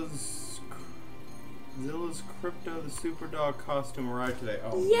 Zilla's Crypto the Super Dog costume arrived today.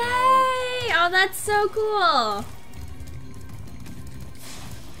 Oh, Yay! no. Oh, that's so cool.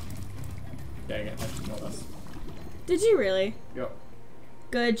 Dang it, I should know this. Did you really? Yep.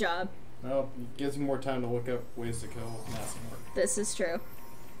 Good job. Well, it gives me more time to look up ways to kill Nasty Gnorc. This is true.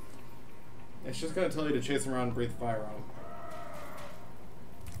 It's just gonna tell you to chase him around and breathe fire on him.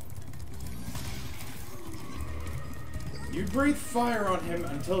 You breathe fire on him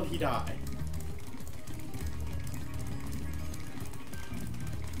until he dies.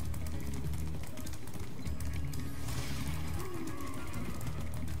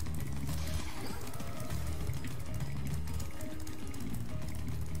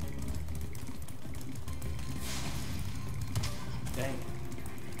 Dang it.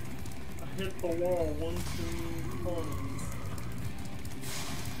 I hit the wall one too many times.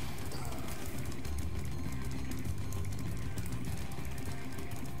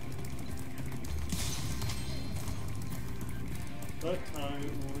 That time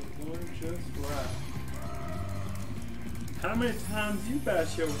was going just right. How many times you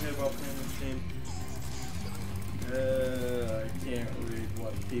bash your head while playing this game? I can't read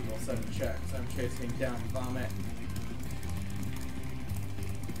what people said in chat 'cause I'm chasing down vomit.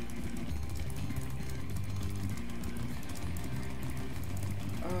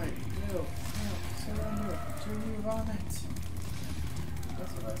 Alright, no, surrender to vomit.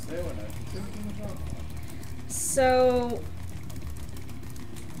 That's what I say when I do too much alcohol. So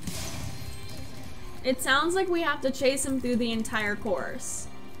it sounds like we have to chase him through the entire course.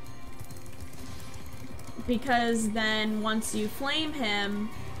 Because then once you flame him...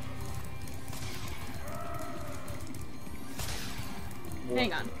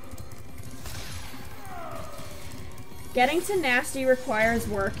 Hang on. Getting to Nasty requires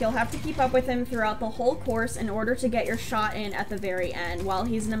work. You'll have to keep up with him throughout the whole course in order to get your shot in at the very end. While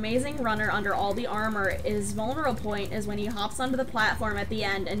he's an amazing runner under all the armor, his vulnerable point is when he hops onto the platform at the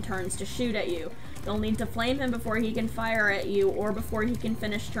end and turns to shoot at you. You'll need to flame him before he can fire at you or before he can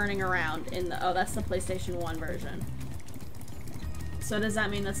finish turning around in the... Oh, that's the PlayStation 1 version. So does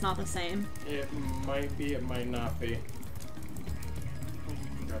that mean that's not the same? It might be, it might not be.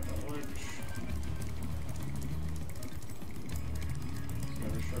 Got the ledge.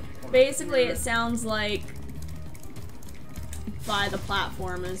 Basically, it sounds like by the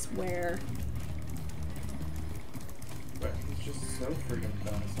platform is where... But he's just so freaking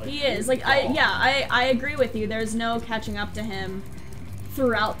fast. Like, He is. Like, I agree with you. There's no catching up to him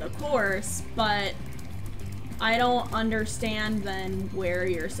throughout the course, but I don't understand then where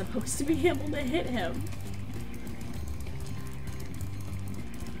you're supposed to be able to hit him.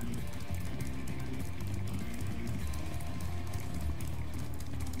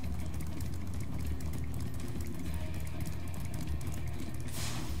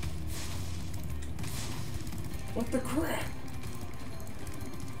 What the crap?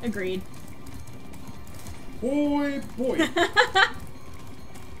 Agreed. Boy, boy.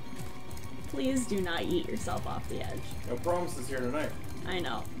 Please do not eat yourself off the edge. No promises here tonight. I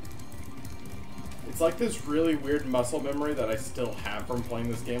know. It's like this really weird muscle memory that I still have from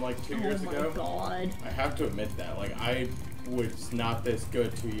playing this game like 2 years ago. Oh my god. I have to admit that. Like, I was not this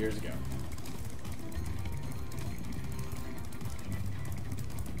good 2 years ago.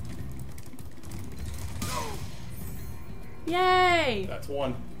 Yay! That's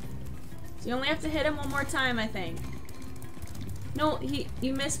one. So you only have to hit him one more time, I think. No,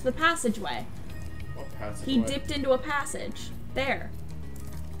 you missed the passageway. What passageway? He dipped into a passage. There.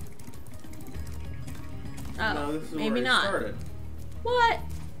 Oh, No, this is maybe where he not. started. What?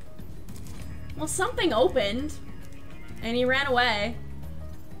 Well, something opened, and he ran away.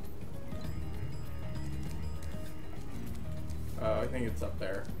 I think it's up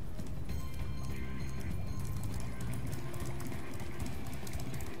there.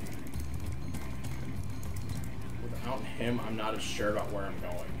 Without him, I'm not as sure about where I'm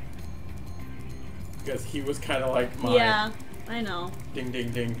going. Because he was kind of like my... Yeah, I know. Ding,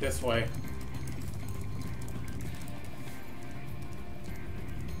 ding, ding, this way.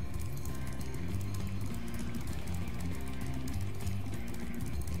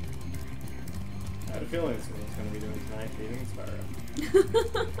 had a feeling this is what I was going to be doing tonight, beating Spyro.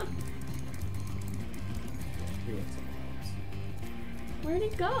 He went somewhere else. Where'd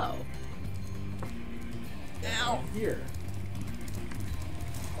it go? Ow! Here.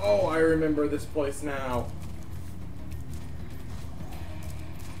 Oh, I remember this place now.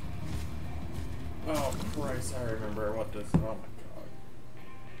 Oh, Christ, I remember what this... Oh, my God.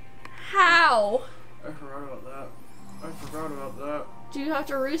 How? I forgot about that. I forgot about that. Do you have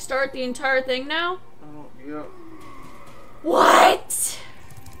to restart the entire thing now? Oh, yeah. What?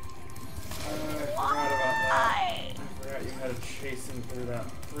 I forgot about that. I forgot you had to chase him through that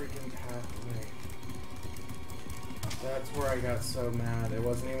freaking pathway. That's where I got so mad. It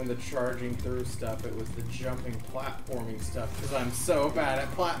wasn't even the charging through stuff, it was the jumping platforming stuff, because I'm so bad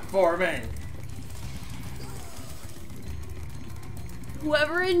at platforming!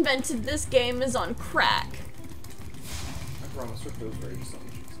 Whoever invented this game is on crack. I promise it feels very so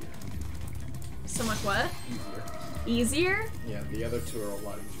much easier. So much what? Easier. Easier? Yeah, the other two are a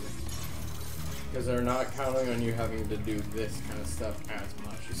lot easier. Because they're not counting on you having to do this kind of stuff as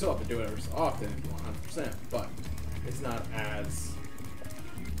much. You still have to do it every so often if you want 100%, but it's not as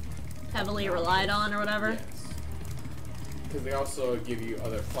Heavily relied on or whatever? Yes. Because they also give you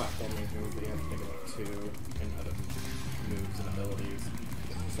other platforming moves that you have to think about too, and other moves and abilities,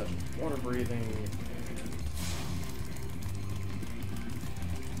 such as water breathing, and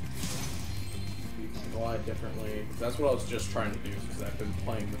you can glide differently. That's what I was just trying to do, because I've been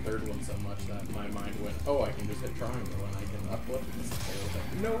playing the third one so much that my mind went, oh, I can just hit triangle and I can uplift this. And I was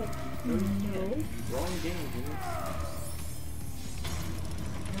like, no, wrong game, dude.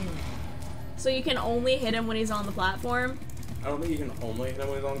 So you can only hit him when he's on the platform? I don't think you can only hit him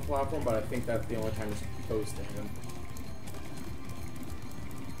when he's on the platform, but I think that's the only time you're supposed to hit him.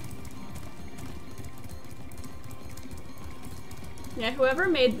 Yeah, whoever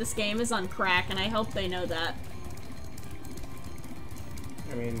made this game is on crack, and I hope they know that.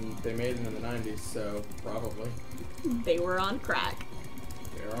 I mean, they made it in the 90s, so probably. They were on crack.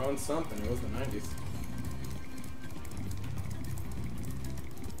 They were on something. It was the 90s.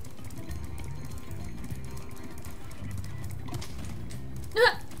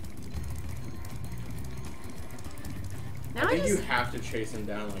 Now I think you have to chase him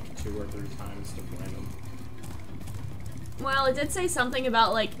down like 2 or 3 times to find him. Well, it did say something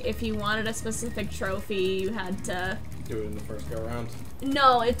about, like, if you wanted a specific trophy, you had to... Do it in the first go-round?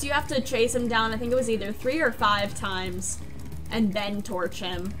 No, you have to chase him down, I think it was either 3 or 5 times, and then torch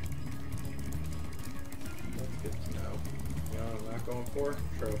him. That's good to know. You know what I'm not going for?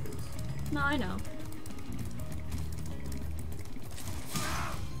 Trophies. No, I know.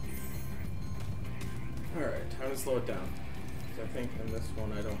 Alright, time to slow it down. Because I think in this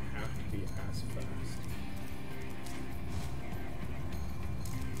one I don't have to be as fast.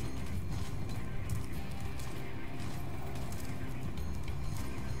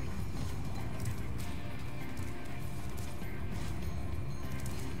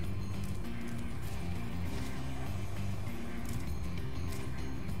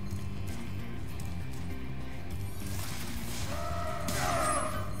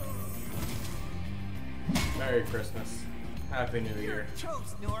 Merry Christmas. Happy New Year.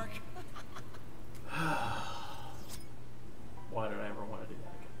 Toast, Gnorc. Why did I ever want to do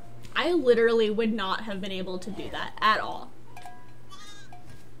that again? I literally would not have been able to do that at all.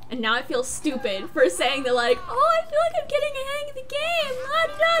 And now I feel stupid for saying that, like, oh, I feel like I'm getting a hang of the game!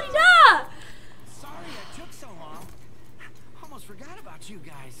 La-di-da-di-da! Sorry it took so long. Almost forgot about you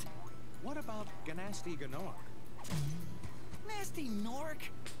guys. What about Gnasty GNORC? Nasty Gnorc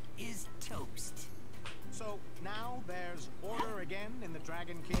is toast. So now there's order again in the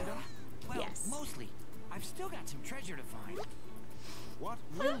Dragon Kingdom? Well, Yes. mostly. I've still got some treasure to find. What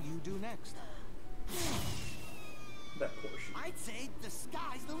will you do next? That portion. I'd say the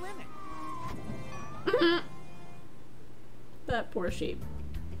sky's the limit. That poor sheep.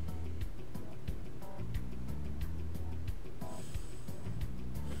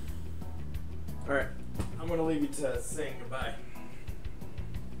 Alright, I'm gonna leave you to saying goodbye.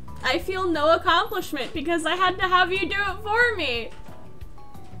 I feel no accomplishment because I had to have you do it for me.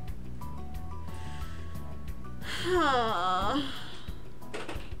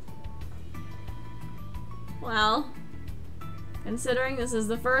 Well, considering this is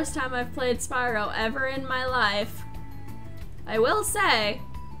the first time I've played Spyro ever in my life, I will say,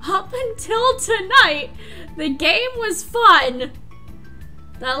 up until tonight, the game was fun.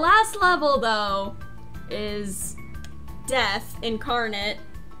 The last level, though, is death incarnate.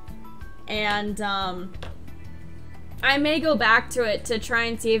 And, I may go back to it to try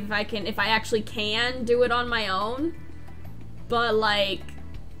and see if I actually can do it on my own. But, like,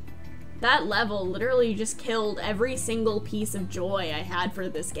 That level literally just killed every single piece of joy I had for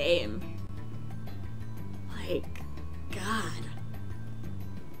this game. Like, God.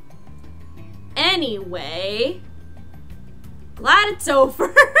 Anyway, glad it's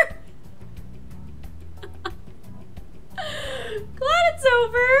over. Glad it's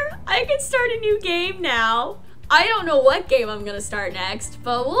over. I can start a new game now. I don't know what game I'm gonna start next,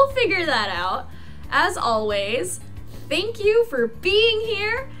 but we'll figure that out. As always, thank you for being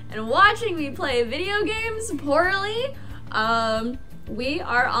here and watching me play video games poorly. We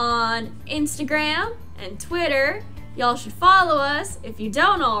are on Instagram and Twitter. Y'all should follow us if you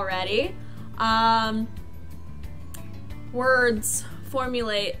don't already. Words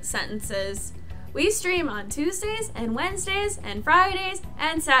formulate sentences. We stream on Tuesdays and Wednesdays and Fridays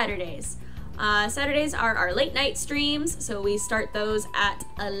and Saturdays. Saturdays are our late night streams, so we start those at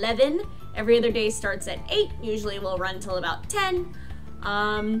 11. Every other day starts at 8. Usually we'll run till about 10.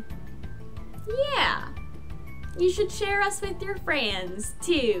 Yeah. You should share us with your friends,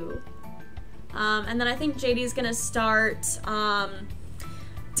 too. And then I think JD's gonna start,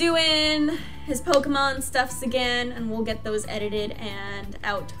 doing his Pokemon stuffs again, and we'll get those edited and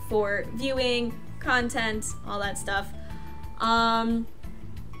out for viewing, content, all that stuff.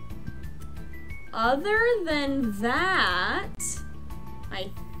 Other than that, I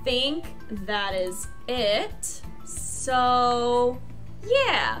think that is it. So,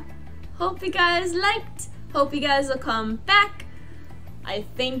 yeah. Hope you guys liked. Hope you guys will come back. I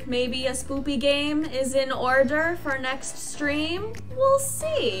think maybe a spoopy game is in order for next stream. We'll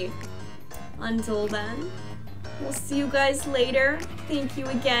see. Until then, we'll see you guys later. Thank you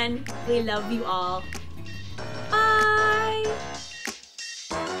again. We love you all.